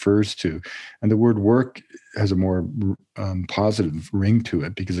really refers to. And the word work has a more positive ring to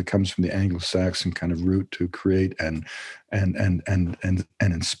it because it comes from the Anglo-Saxon kind of root to create and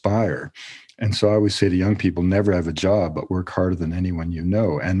inspire. And so I always say to young people, never have a job, but work harder than anyone you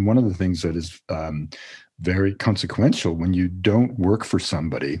know. And one of the things that is very consequential when you don't work for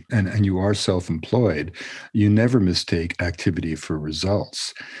somebody and you are self-employed, you never mistake activity for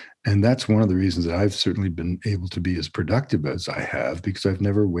results. And that's one of the reasons that I've certainly been able to be as productive as I have, because I've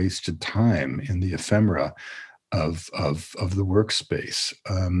never wasted time in the ephemera of the workspace.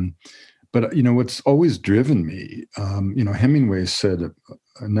 But what's always driven me, Hemingway said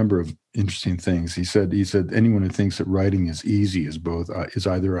a number of interesting things. He said anyone who thinks that writing is easy is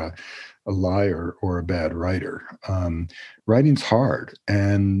either a liar or a bad writer. Writing's hard,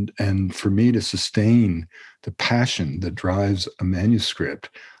 and for me to sustain the passion that drives a manuscript,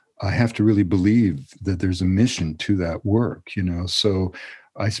 I have to really believe that there's a mission to that work. So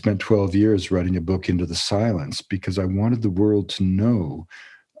I spent 12 years writing a book, Into the Silence, because I wanted the world to know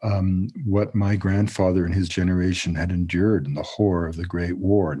what my grandfather and his generation had endured in the horror of the Great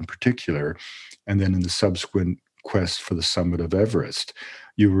War in particular, and then in the subsequent quest for the summit of Everest.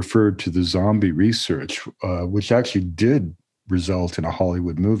 You referred to the zombie research, which actually did result in a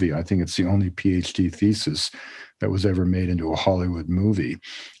Hollywood movie. I think it's the only PhD thesis that was ever made into a Hollywood movie.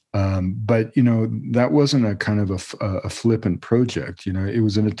 But, that wasn't a kind of a flippant project. It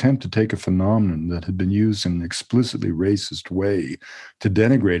was an attempt to take a phenomenon that had been used in an explicitly racist way to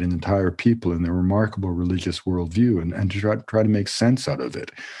denigrate an entire people and their remarkable religious worldview and to try to make sense out of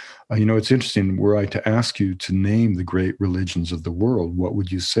it. It's interesting, were I to ask you to name the great religions of the world, what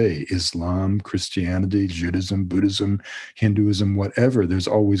would you say? Islam, Christianity, Judaism, Buddhism, Hinduism, whatever. There's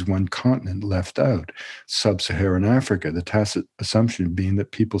always one continent left out, sub-Saharan Africa, the tacit assumption being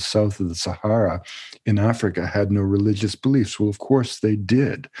that people south of the Sahara in Africa had no religious beliefs. Well, of course they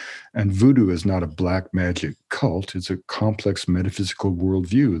did. And voodoo is not a black magic cult. It's a complex metaphysical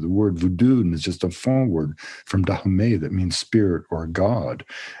worldview. The word voodoo is just a phone word from Dahomey that means spirit or God.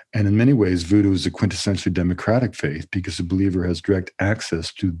 And in many ways, voodoo is a quintessentially democratic faith because the believer has direct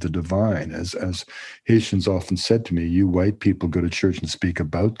access to the divine. As Haitians often said to me, you white people go to church and speak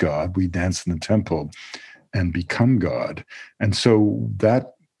about God. We dance in the temple and become God. And so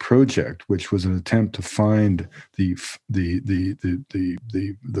that project, which was an attempt to find the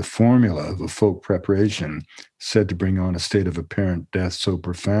formula of a folk preparation, said to bring on a state of apparent death so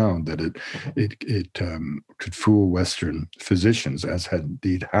profound that it could fool Western physicians, as had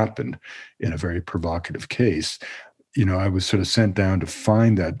indeed happened in a very provocative case. I was sort of sent down to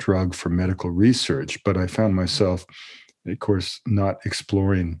find that drug for medical research, but I found myself, of course, not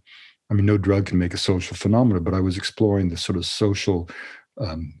exploring. I mean, no drug can make a social phenomenon, but I was exploring the sort of social,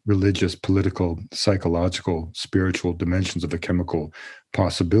 religious, political, psychological, spiritual dimensions of a chemical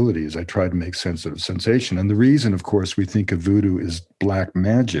possibility as I tried to make sense of sensation. And the reason, of course, we think of voodoo as black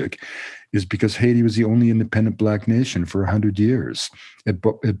magic is because Haiti was the only independent black nation for 100 years. It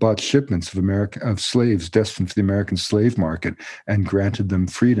bought shipments of slaves destined for the American slave market and granted them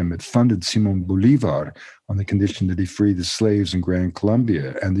freedom. It funded Simon Bolivar on the condition that he free the slaves in Gran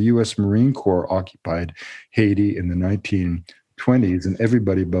Colombia. And the U.S. Marine Corps occupied Haiti in the 1920s, and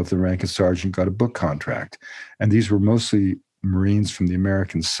everybody above the rank of sergeant got a book contract. And these were mostly Marines from the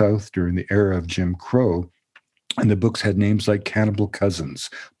American South during the era of Jim Crow. And the books had names like Cannibal Cousins,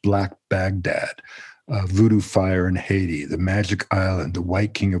 Black Baghdad, Voodoo Fire in Haiti, The Magic Island, The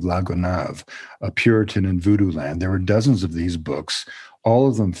White King of La Gonave, A Puritan in Voodoo Land. There were dozens of these books, all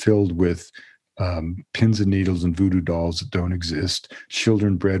of them filled with pins and needles and voodoo dolls that don't exist,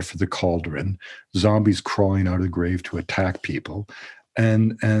 children bred for the cauldron, zombies crawling out of the grave to attack people.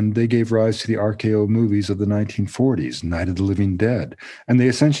 And they gave rise to the RKO movies of the 1940s, Night of the Living Dead. And they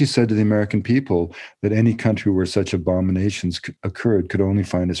essentially said to the American people that any country where such abominations occurred could only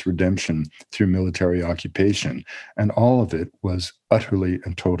find its redemption through military occupation. And all of it was utterly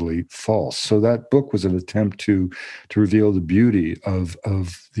and totally false. So that book was an attempt to reveal the beauty of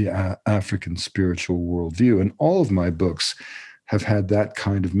the African spiritual worldview. And all of my books have had that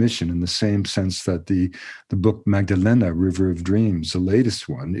kind of mission, in the same sense that the book Magdalena, River of Dreams, the latest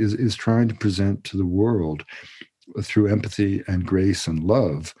one, is trying to present to the world through empathy and grace and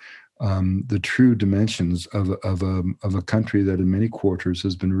love the true dimensions of a country that in many quarters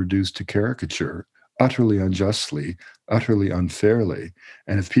has been reduced to caricature, utterly unjustly, utterly unfairly.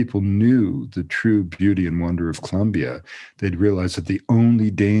 And if people knew the true beauty and wonder of Colombia, they'd realize that the only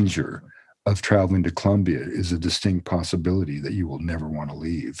danger of traveling to Colombia is a distinct possibility that you will never want to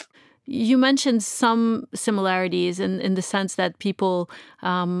leave. You mentioned some similarities in the sense that people,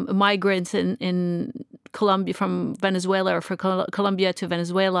 migrants in Colombia, from Venezuela or from Colombia to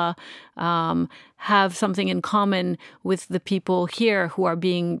Venezuela, have something in common with the people here who are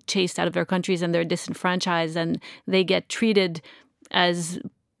being chased out of their countries and they're disenfranchised and they get treated as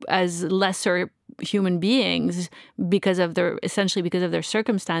lesser human beings because of their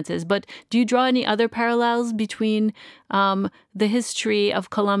circumstances. But do you draw any other parallels between the history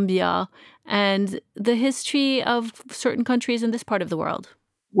of Colombia and the history of certain countries in this part of the world?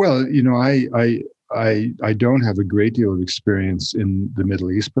 Well, I don't have a great deal of experience in the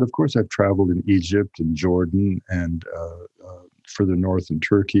Middle East, but of course I've traveled in Egypt and Jordan and further north in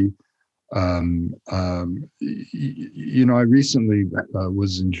Turkey. I recently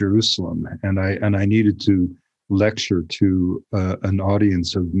was in Jerusalem, and I needed to lecture to an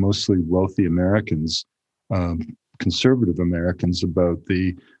audience of mostly wealthy Americans, conservative Americans, about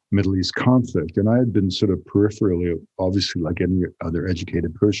the Middle East conflict. And I had been sort of peripherally, obviously, like any other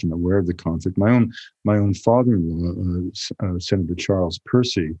educated person, aware of the conflict. My own father-in-law, Senator Charles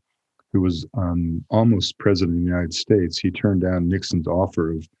Percy, who was almost president of the United States, he turned down Nixon's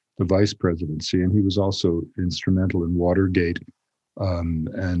offer of the vice presidency, and he was also instrumental in Watergate,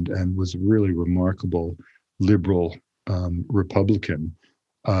 and was a really remarkable liberal Republican.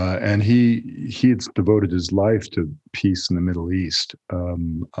 And he had devoted his life to peace in the Middle East.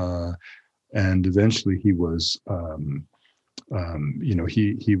 And eventually he was,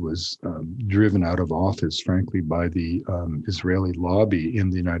 he was driven out of office, frankly, by the Israeli lobby in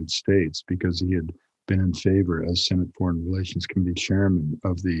the United States, because he had been in favor as Senate Foreign Relations Committee chairman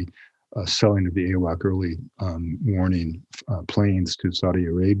of the selling of the AWAC early warning planes to Saudi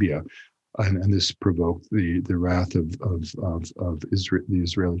Arabia. And this provoked the wrath of Israel, the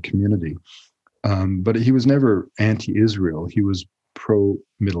Israeli community. But he was never anti-Israel. He was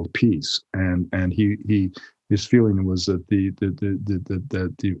pro-Middle Peace, and his feeling was that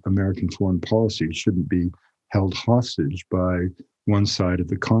the American foreign policy shouldn't be held hostage by one side of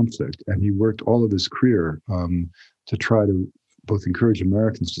the conflict. And he worked all of his career to try to both encourage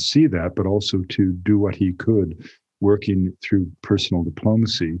Americans to see that, but also to do what he could, working through personal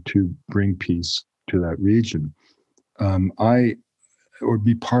diplomacy to bring peace to that region. Or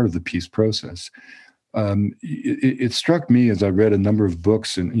be part of the peace process. It struck me as I read a number of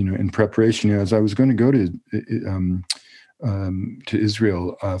books and, in preparation, as I was going to go to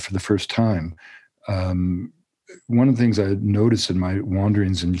Israel for the first time. One of the things I had noticed in my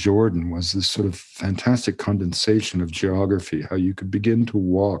wanderings in Jordan was this sort of fantastic condensation of geography, how you could begin to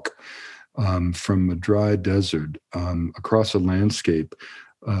walk from a dry desert across a landscape,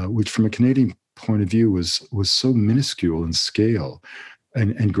 which from a Canadian point of view was so minuscule in scale,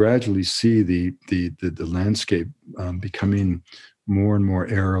 and gradually see the landscape becoming more and more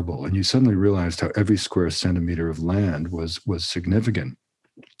arable. And you suddenly realized how every square centimeter of land was significant.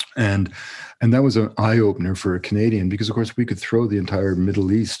 And that was an eye-opener for a Canadian, because of course we could throw the entire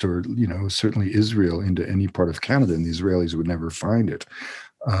Middle East, or certainly Israel, into any part of Canada, and the Israelis would never find it.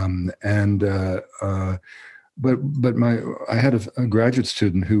 But I had a graduate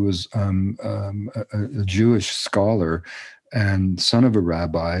student who was a Jewish scholar and son of a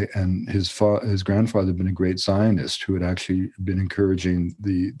rabbi, and his grandfather had been a great Zionist who had actually been encouraging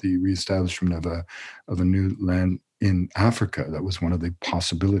the reestablishment of a new land in Africa. That was one of the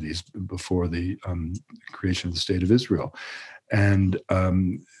possibilities before the creation of the State of Israel. And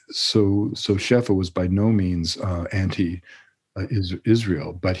so Shefa was by no means anti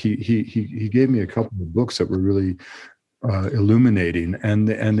Israel, but he gave me a couple of books that were really illuminating, and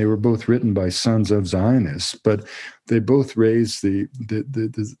they were both written by sons of Zionists, but they both raised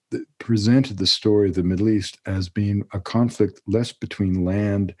presented the story of the Middle East as being a conflict less between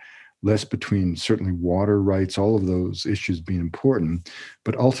land, less between certainly water rights, all of those issues being important,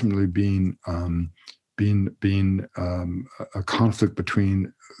 but ultimately being a conflict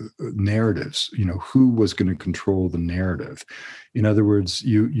between narratives. Who was going to control the narrative? In other words,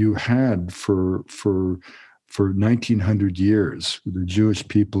 you had for 1900 years the Jewish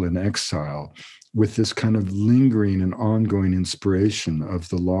people in exile, with this kind of lingering and ongoing inspiration of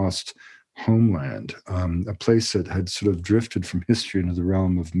the lost homeland, a place that had sort of drifted from history into the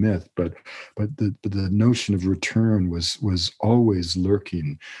realm of myth, but the notion of return was always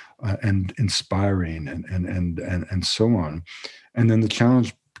lurking and inspiring, and so on. And then the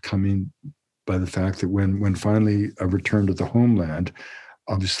challenge coming by the fact that when finally a return to the homeland,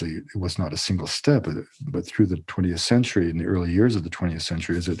 obviously it was not a single step, but through the 20th century, in the early years of the 20th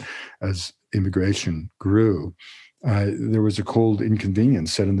century, as immigration grew, there was a cold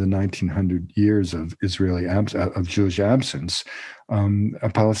inconvenience set in the 1900 years of Jewish absence. A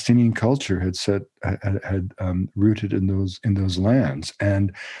Palestinian culture had rooted in those lands,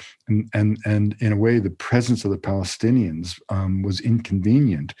 and in a way, the presence of the Palestinians was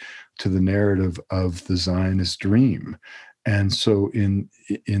inconvenient to the narrative of the Zionist dream. And so in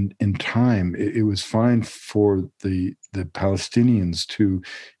time, it was fine for the Palestinians to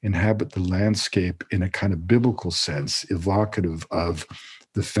inhabit the landscape in a kind of biblical sense, evocative of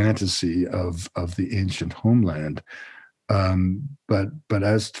the fantasy of the ancient homeland. But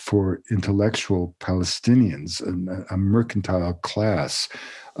as for intellectual Palestinians, a mercantile class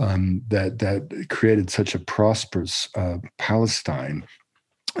that created such a prosperous Palestine,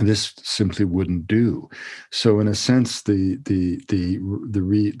 this simply wouldn't do. So, in a sense, the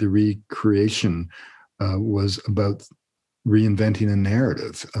recreation was about reinventing a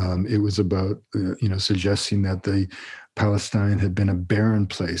narrative. It was about suggesting that the Palestine had been a barren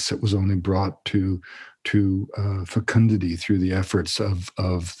place that was only brought to fecundity through the efforts of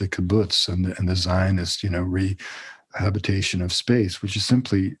the kibbutz and the Zionist, rehabilitation of space, which is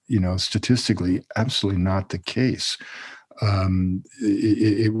simply, statistically absolutely not the case.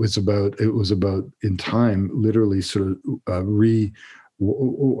 It was about in time literally sort of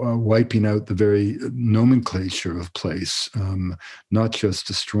wiping out the very nomenclature of place, not just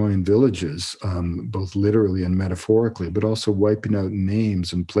destroying villages, both literally and metaphorically, but also wiping out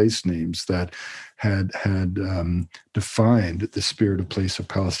names and place names that had defined the spirit of place of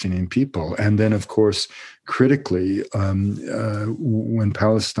Palestinian people. And then, of course, critically, when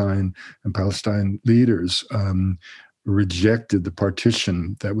Palestine and Palestine leaders rejected the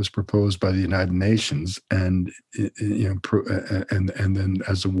partition that was proposed by the United Nations, and and then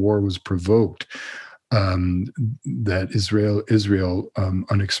as the war was provoked, that Israel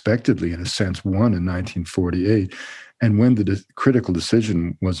unexpectedly, in a sense, won in 1948. And when the critical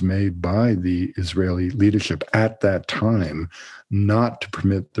decision was made by the Israeli leadership at that time not to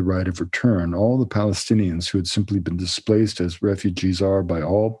permit the right of return, all the Palestinians who had simply been displaced as refugees are by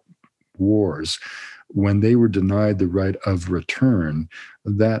all wars, when they were denied the right of return,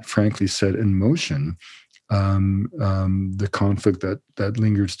 that frankly set in motion the conflict that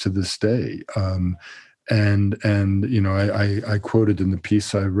lingers to this day. I quoted in the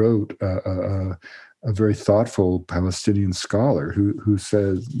piece I wrote a very thoughtful Palestinian scholar who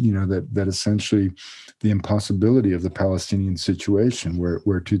says, that essentially the impossibility of the Palestinian situation,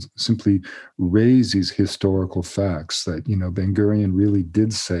 where to simply raise these historical facts that, Ben Gurion really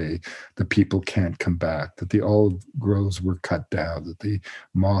did say the people can't come back, that the olive groves were cut down, that the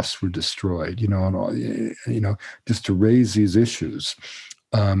mosques were destroyed, just to raise these issues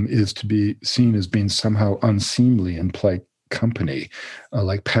is to be seen as being somehow unseemly and polite company,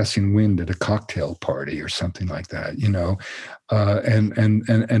 like passing wind at a cocktail party or something like that,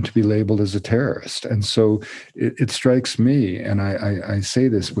 and to be labeled as a terrorist. And so it strikes me, and I say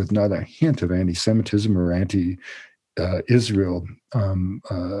this with not a hint of anti-Semitism or anti-Israel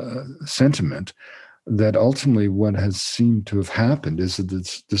sentiment, that ultimately what has seemed to have happened is that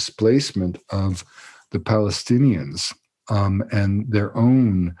this displacement of the Palestinians and their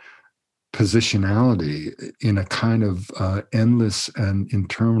own positionality in a kind of endless and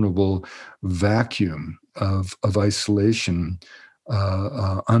interminable vacuum of isolation,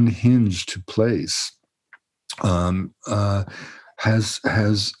 unhinged to place,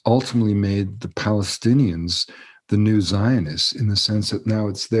 has ultimately made the Palestinians the new Zionists, in the sense that now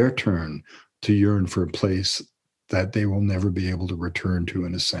it's their turn to yearn for a place that they will never be able to return to,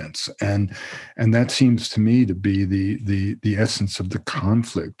 in a sense. And that seems to me to be the essence of the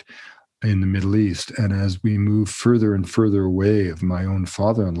conflict in the Middle East. And as we move further and further away of my own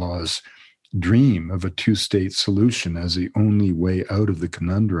father-in-law's dream of a two-state solution as the only way out of the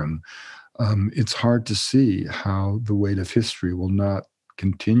conundrum, it's hard to see how the weight of history will not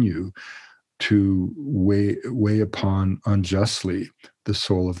continue to weigh upon unjustly the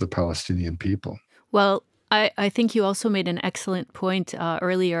soul of the Palestinian people. Well, I think you also made an excellent point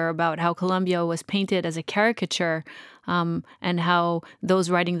earlier about how Colombia was painted as a caricature, and how those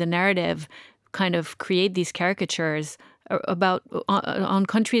writing the narrative kind of create these caricatures about on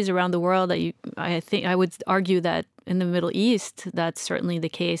countries around the world. I think I would argue that in the Middle East, that's certainly the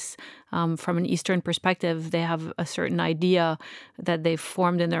case. From an Eastern perspective, they have a certain idea that they've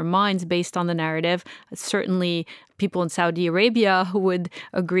formed in their minds based on the narrative. Certainly, people in Saudi Arabia would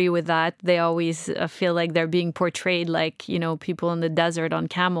agree with that. They always feel like they're being portrayed like, people in the desert on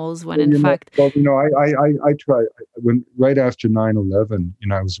camels, when in fact... I try, when right after 9/11,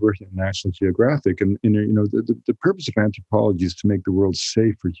 I was working at National Geographic, and, the purpose of anthropology is to make the world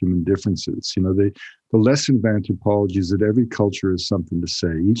safe for human differences. The lesson of anthropology is that every culture has something to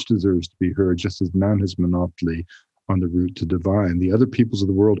say. Each deserves to be heard, just as none has monopoly on the route to divine. The other peoples of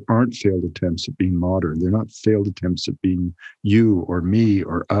the world aren't failed attempts at being modern. They're not failed attempts at being you or me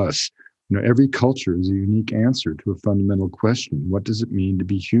or us. Every culture is a unique answer to a fundamental question. What does it mean to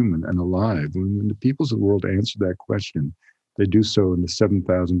be human and alive? When the peoples of the world answer that question, they do so in the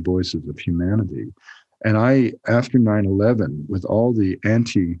 7,000 voices of humanity. And after 9/11, with all the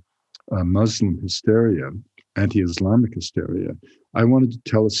Muslim hysteria, anti-Islamic hysteria, I wanted to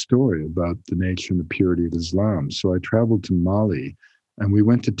tell a story about the nature and the purity of Islam. So I traveled to Mali, and we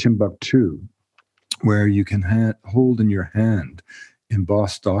went to Timbuktu, where you can hold in your hand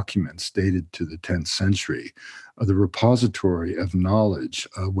embossed documents dated to the 10th century the repository of knowledge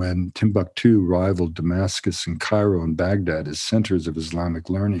when Timbuktu rivaled Damascus and Cairo and Baghdad as centers of Islamic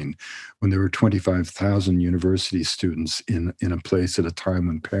learning, when there were 25,000 university students in a place at a time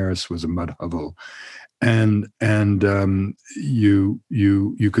when Paris was a mud hovel. And you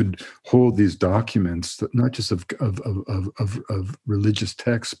could hold these documents that not just of religious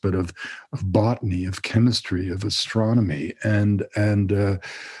texts, but of botany, of chemistry, of astronomy, and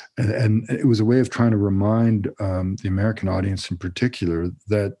it was a way of trying to remind the American audience in particular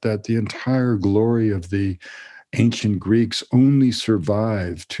that the entire glory of the ancient Greeks only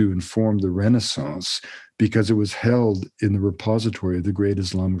survived to inform the Renaissance because it was held in the repository of the great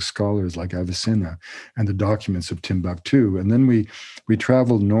Islamic scholars like Avicenna and the documents of Timbuktu. And then we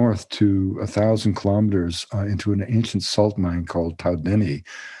traveled north to 1,000 kilometers into an ancient salt mine called Taudeni,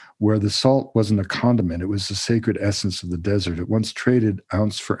 where the salt wasn't a condiment. It was the sacred essence of the desert. It once traded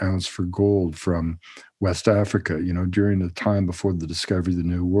ounce for ounce for gold from West Africa, during the time before the discovery of the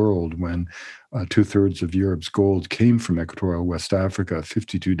New World, when 2/3 of Europe's gold came from equatorial West Africa,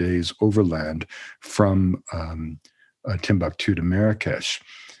 52 days overland from Timbuktu to Marrakesh.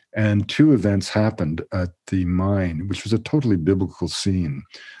 And two events happened at the mine, which was a totally biblical scene,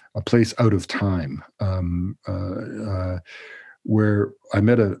 a place out of time, where I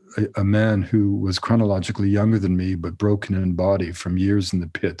met a man who was chronologically younger than me, but broken in body from years in the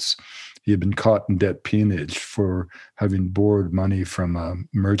pits. He had been caught in debt peonage for having borrowed money from a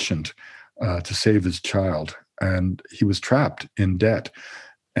merchant to save his child. And he was trapped in debt.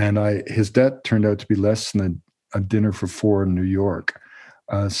 And his debt turned out to be less than a dinner for four in New York.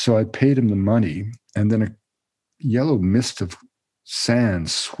 So I paid him the money, and then a yellow mist of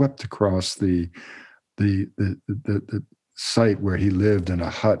sand swept across the site where he lived in a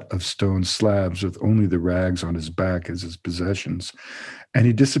hut of stone slabs with only the rags on his back as his possessions. And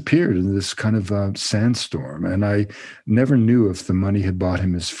he disappeared in this kind of sandstorm. And I never knew if the money had bought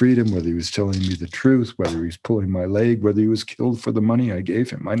him his freedom, whether he was telling me the truth, whether he was pulling my leg, whether he was killed for the money I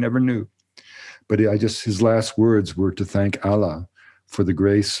gave him. I never knew. But his last words were to thank Allah for the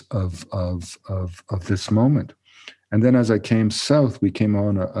grace of this moment. And then as I came south, we came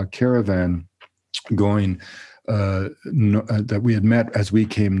on a caravan going that we had met as we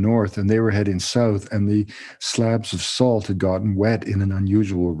came north, and they were heading south, and the slabs of salt had gotten wet in an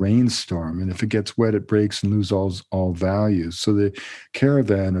unusual rainstorm. And if it gets wet, it breaks and loses all value. So the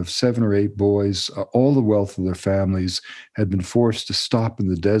caravan of 7 or 8 boys, all the wealth of their families, had been forced to stop in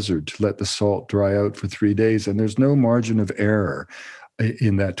the desert to let the salt dry out for 3 days. And there's no margin of error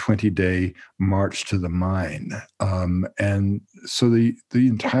in that 20-day march to the mine. And so the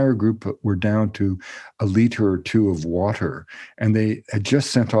entire group were down to a liter or two of water. And they had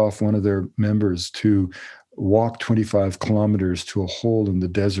just sent off one of their members to walk 25 kilometers to a hole in the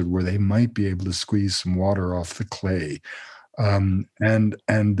desert where they might be able to squeeze some water off the clay. And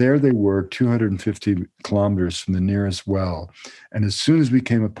there they were, 250 kilometers from the nearest well. And as soon as we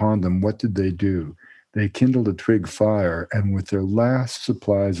came upon them, what did they do? They kindled a twig fire, and with their last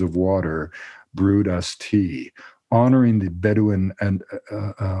supplies of water, brewed us tea, honoring the Bedouin and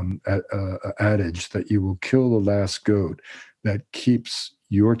adage that you will kill the last goat that keeps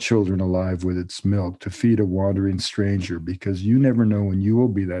your children alive with its milk to feed a wandering stranger, because you never know when you will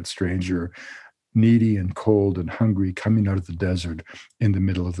be that stranger, needy and cold and hungry, coming out of the desert in the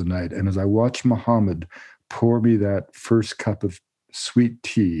middle of the night. And as I watched Muhammad pour me that first cup of sweet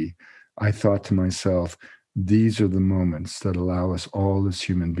tea, I thought to myself, these are the moments that allow us all as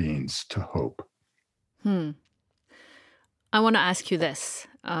human beings to hope. I want to ask you this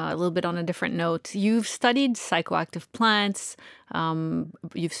a little bit on a different note. You've studied psychoactive plants.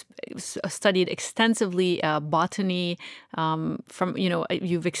 You've studied extensively botany.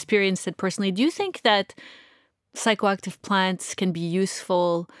 You've experienced it personally. Do you think that psychoactive plants can be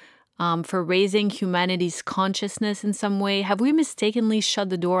useful for raising humanity's consciousness in some way? Have we mistakenly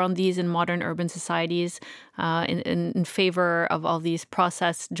shut the door on these in modern urban societies in favor of all these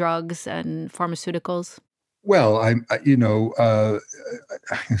processed drugs and pharmaceuticals? Well, there's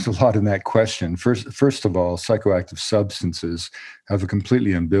a lot in that question. First of all, psychoactive substances have a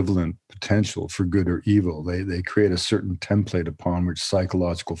completely ambivalent potential for good or evil. They create a certain template upon which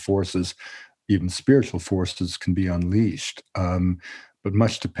psychological forces, even spiritual forces, can be unleashed. But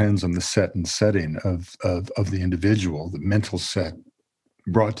much depends on the set and setting of the individual, the mental set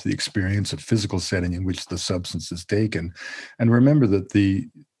brought to the experience of physical setting in which the substance is taken. And remember that the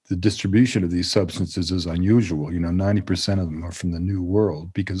the distribution of these substances is unusual. 90% of them are from the New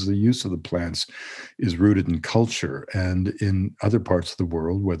World because the use of the plants is rooted in culture. And in other parts of the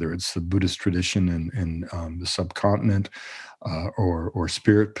world, whether it's the Buddhist tradition in the subcontinent or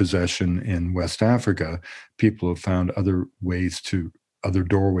spirit possession in West Africa, people have found other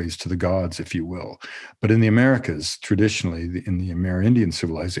doorways to the gods, if you will. But in the Americas, traditionally, in the Amerindian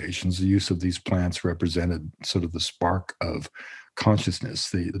civilizations, the use of these plants represented sort of the spark of consciousness,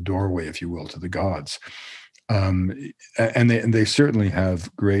 the doorway, if you will, to the gods. And they certainly have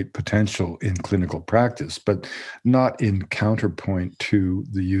great potential in clinical practice, but not in counterpoint to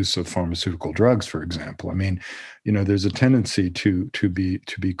the use of pharmaceutical drugs, for example. I mean, there's a tendency to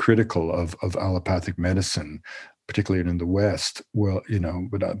be critical of allopathic medicine, particularly in the West. Well,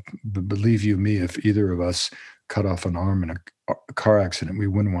 but believe you me, if either of us cut off an arm in a car accident, we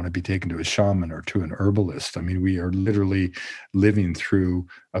wouldn't want to be taken to a shaman or to an herbalist. I mean, we are literally living through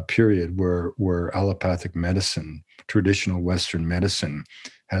a period where allopathic medicine, traditional Western medicine,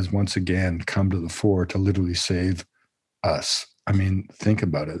 has once again come to the fore to literally save us. I mean, think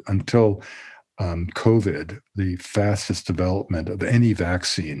about it. Until COVID, the fastest development of any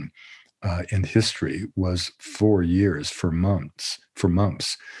vaccine in history was 4 years, for months.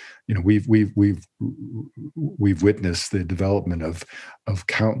 We've witnessed the development of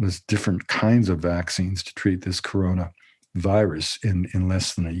countless different kinds of vaccines to treat this coronavirus in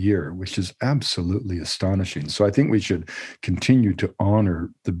less than a year, which is absolutely astonishing. So I think we should continue to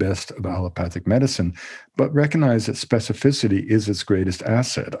honor the best of allopathic medicine, but recognize that specificity is its greatest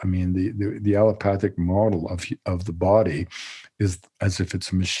asset. I mean, the allopathic model of the body is as if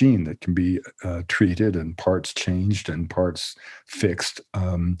it's a machine that can be treated and parts changed and parts fixed.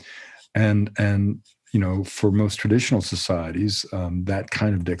 And for most traditional societies, that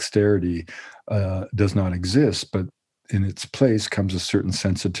kind of dexterity does not exist, but in its place comes a certain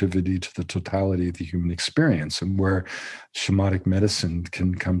sensitivity to the totality of the human experience. And where shamanic medicine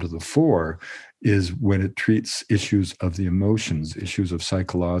can come to the fore is when it treats issues of the emotions, issues of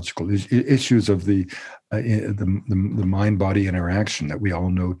psychological issues of the mind-body interaction that we all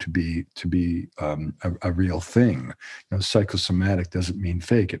know to be a real thing. Psychosomatic doesn't mean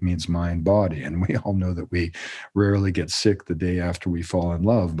fake; it means mind-body, and we all know that we rarely get sick the day after we fall in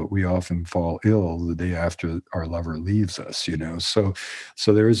love, but we often fall ill the day after our lover leaves us.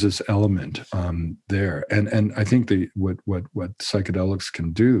 So there is this element there, and I think what psychedelics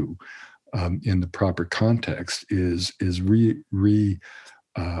can do in the proper context is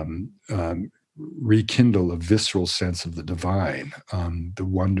rekindle a visceral sense of the divine, the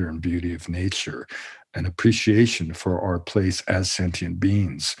wonder and beauty of nature, an appreciation for our place as sentient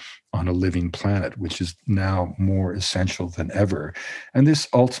beings on a living planet, which is now more essential than ever. And this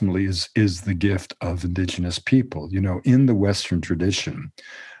ultimately is the gift of indigenous people. In the Western tradition,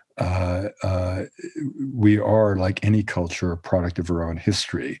 we are, like any culture, a product of our own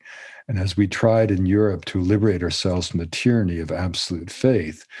history. And as we tried in Europe to liberate ourselves from the tyranny of absolute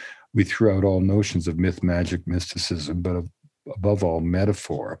faith, we threw out all notions of myth, magic, mysticism, but above all,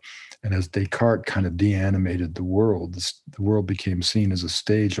 metaphor. And as Descartes kind of deanimated the world, the world became seen as a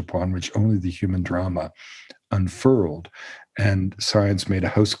stage upon which only the human drama unfurled. And science made a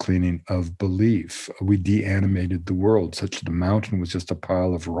house cleaning of belief. We deanimated the world such that the mountain was just a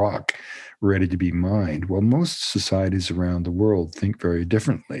pile of rock ready to be mined. Well, most societies around the world think very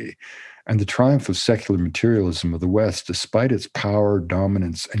differently. And the triumph of secular materialism of the West, despite its power,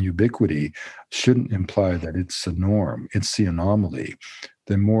 dominance, and ubiquity, shouldn't imply that it's the norm. It's the anomaly.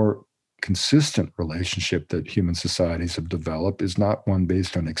 The more consistent relationship that human societies have developed is not one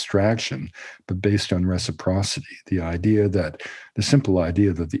based on extraction, but based on reciprocity. The simple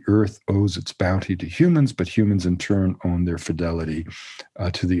idea that the earth owes its bounty to humans, but humans in turn own their fidelity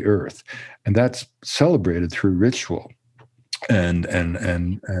to the earth. And that's celebrated through ritual and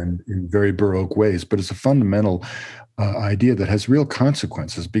in very Baroque ways, but it's a fundamental idea that has real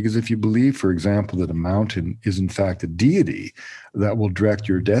consequences, because if you believe, for example, that a mountain is in fact a deity that will direct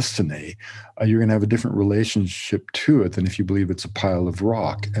your destiny, you're going to have a different relationship to it than if you believe it's a pile of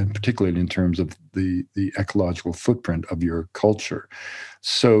rock, and particularly in terms of the ecological footprint of your culture.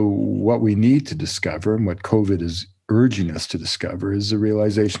 So what we need to discover, and what COVID is urging us to discover, is the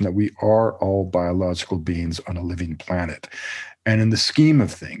realization that we are all biological beings on a living planet. And in the scheme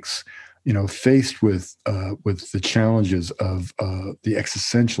of things, faced with the challenges of the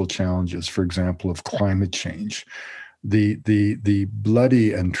existential challenges, for example, of climate change, the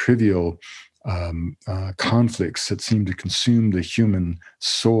bloody and trivial conflicts that seem to consume the human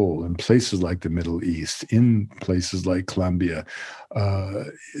soul in places like the Middle East, in places like Colombia,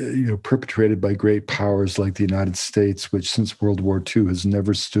 perpetrated by great powers like the United States, which since World War II has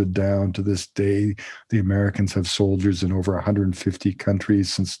never stood down. To this day, the Americans have soldiers in over 150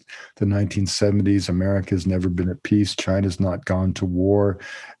 countries since the 1970s. America has never been at peace. China's not gone to war.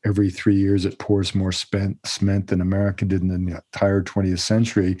 Every 3 years, it pours more cement than America did in the entire 20th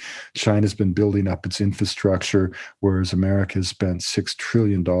century. China's been building up its infrastructure, whereas America has spent $6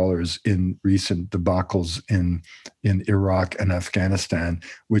 trillion in recent debacles in Iraq and Afghanistan,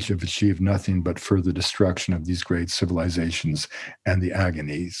 which have achieved nothing but further destruction of these great civilizations and the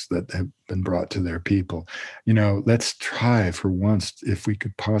agonies that have been brought to their people. Let's try for once, if we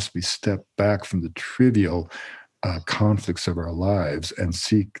could possibly step back from the trivial conflicts of our lives and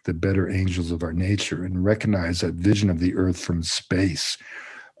seek the better angels of our nature and recognize that vision of the earth from space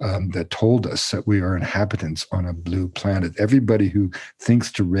that told us that we are inhabitants on a blue planet. Everybody who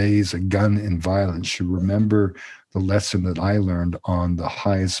thinks to raise a gun in violence should remember the lesson that I learned on the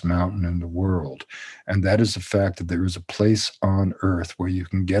highest mountain in the world. And that is the fact that there is a place on earth where you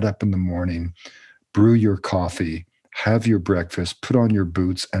can get up in the morning, brew your coffee, have your breakfast, put on your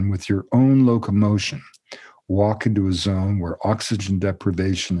boots, and with your own locomotion, walk into a zone where oxygen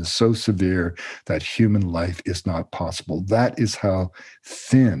deprivation is so severe that human life is not possible. That is how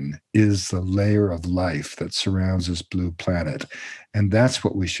thin is the layer of life that surrounds this blue planet. And that's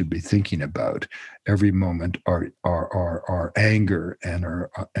what we should be thinking about every moment, our anger and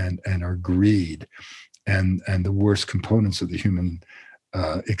our greed and the worst components of the human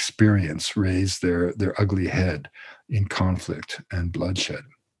experience raise their ugly head in conflict and bloodshed.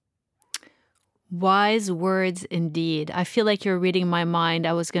 Wise words indeed. I feel like you're reading my mind.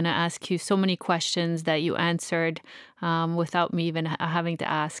 I was going to ask you so many questions that you answered without me even having to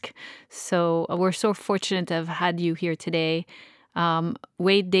ask. So we're so fortunate to have had you here today.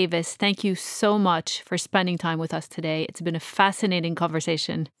 Wade Davis, thank you so much for spending time with us today. It's been a fascinating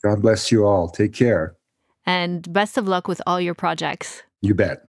conversation. God bless you all. Take care. And best of luck with all your projects. You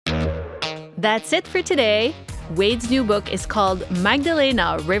bet. That's it for today. Wade's new book is called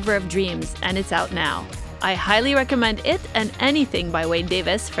Magdalena, River of Dreams, and it's out now. I highly recommend it and anything by Wade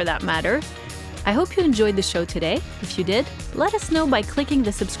Davis for that matter. I hope you enjoyed the show today. If you did, let us know by clicking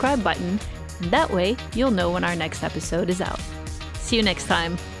the subscribe button. That way, you'll know when our next episode is out. See you next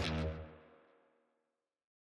time.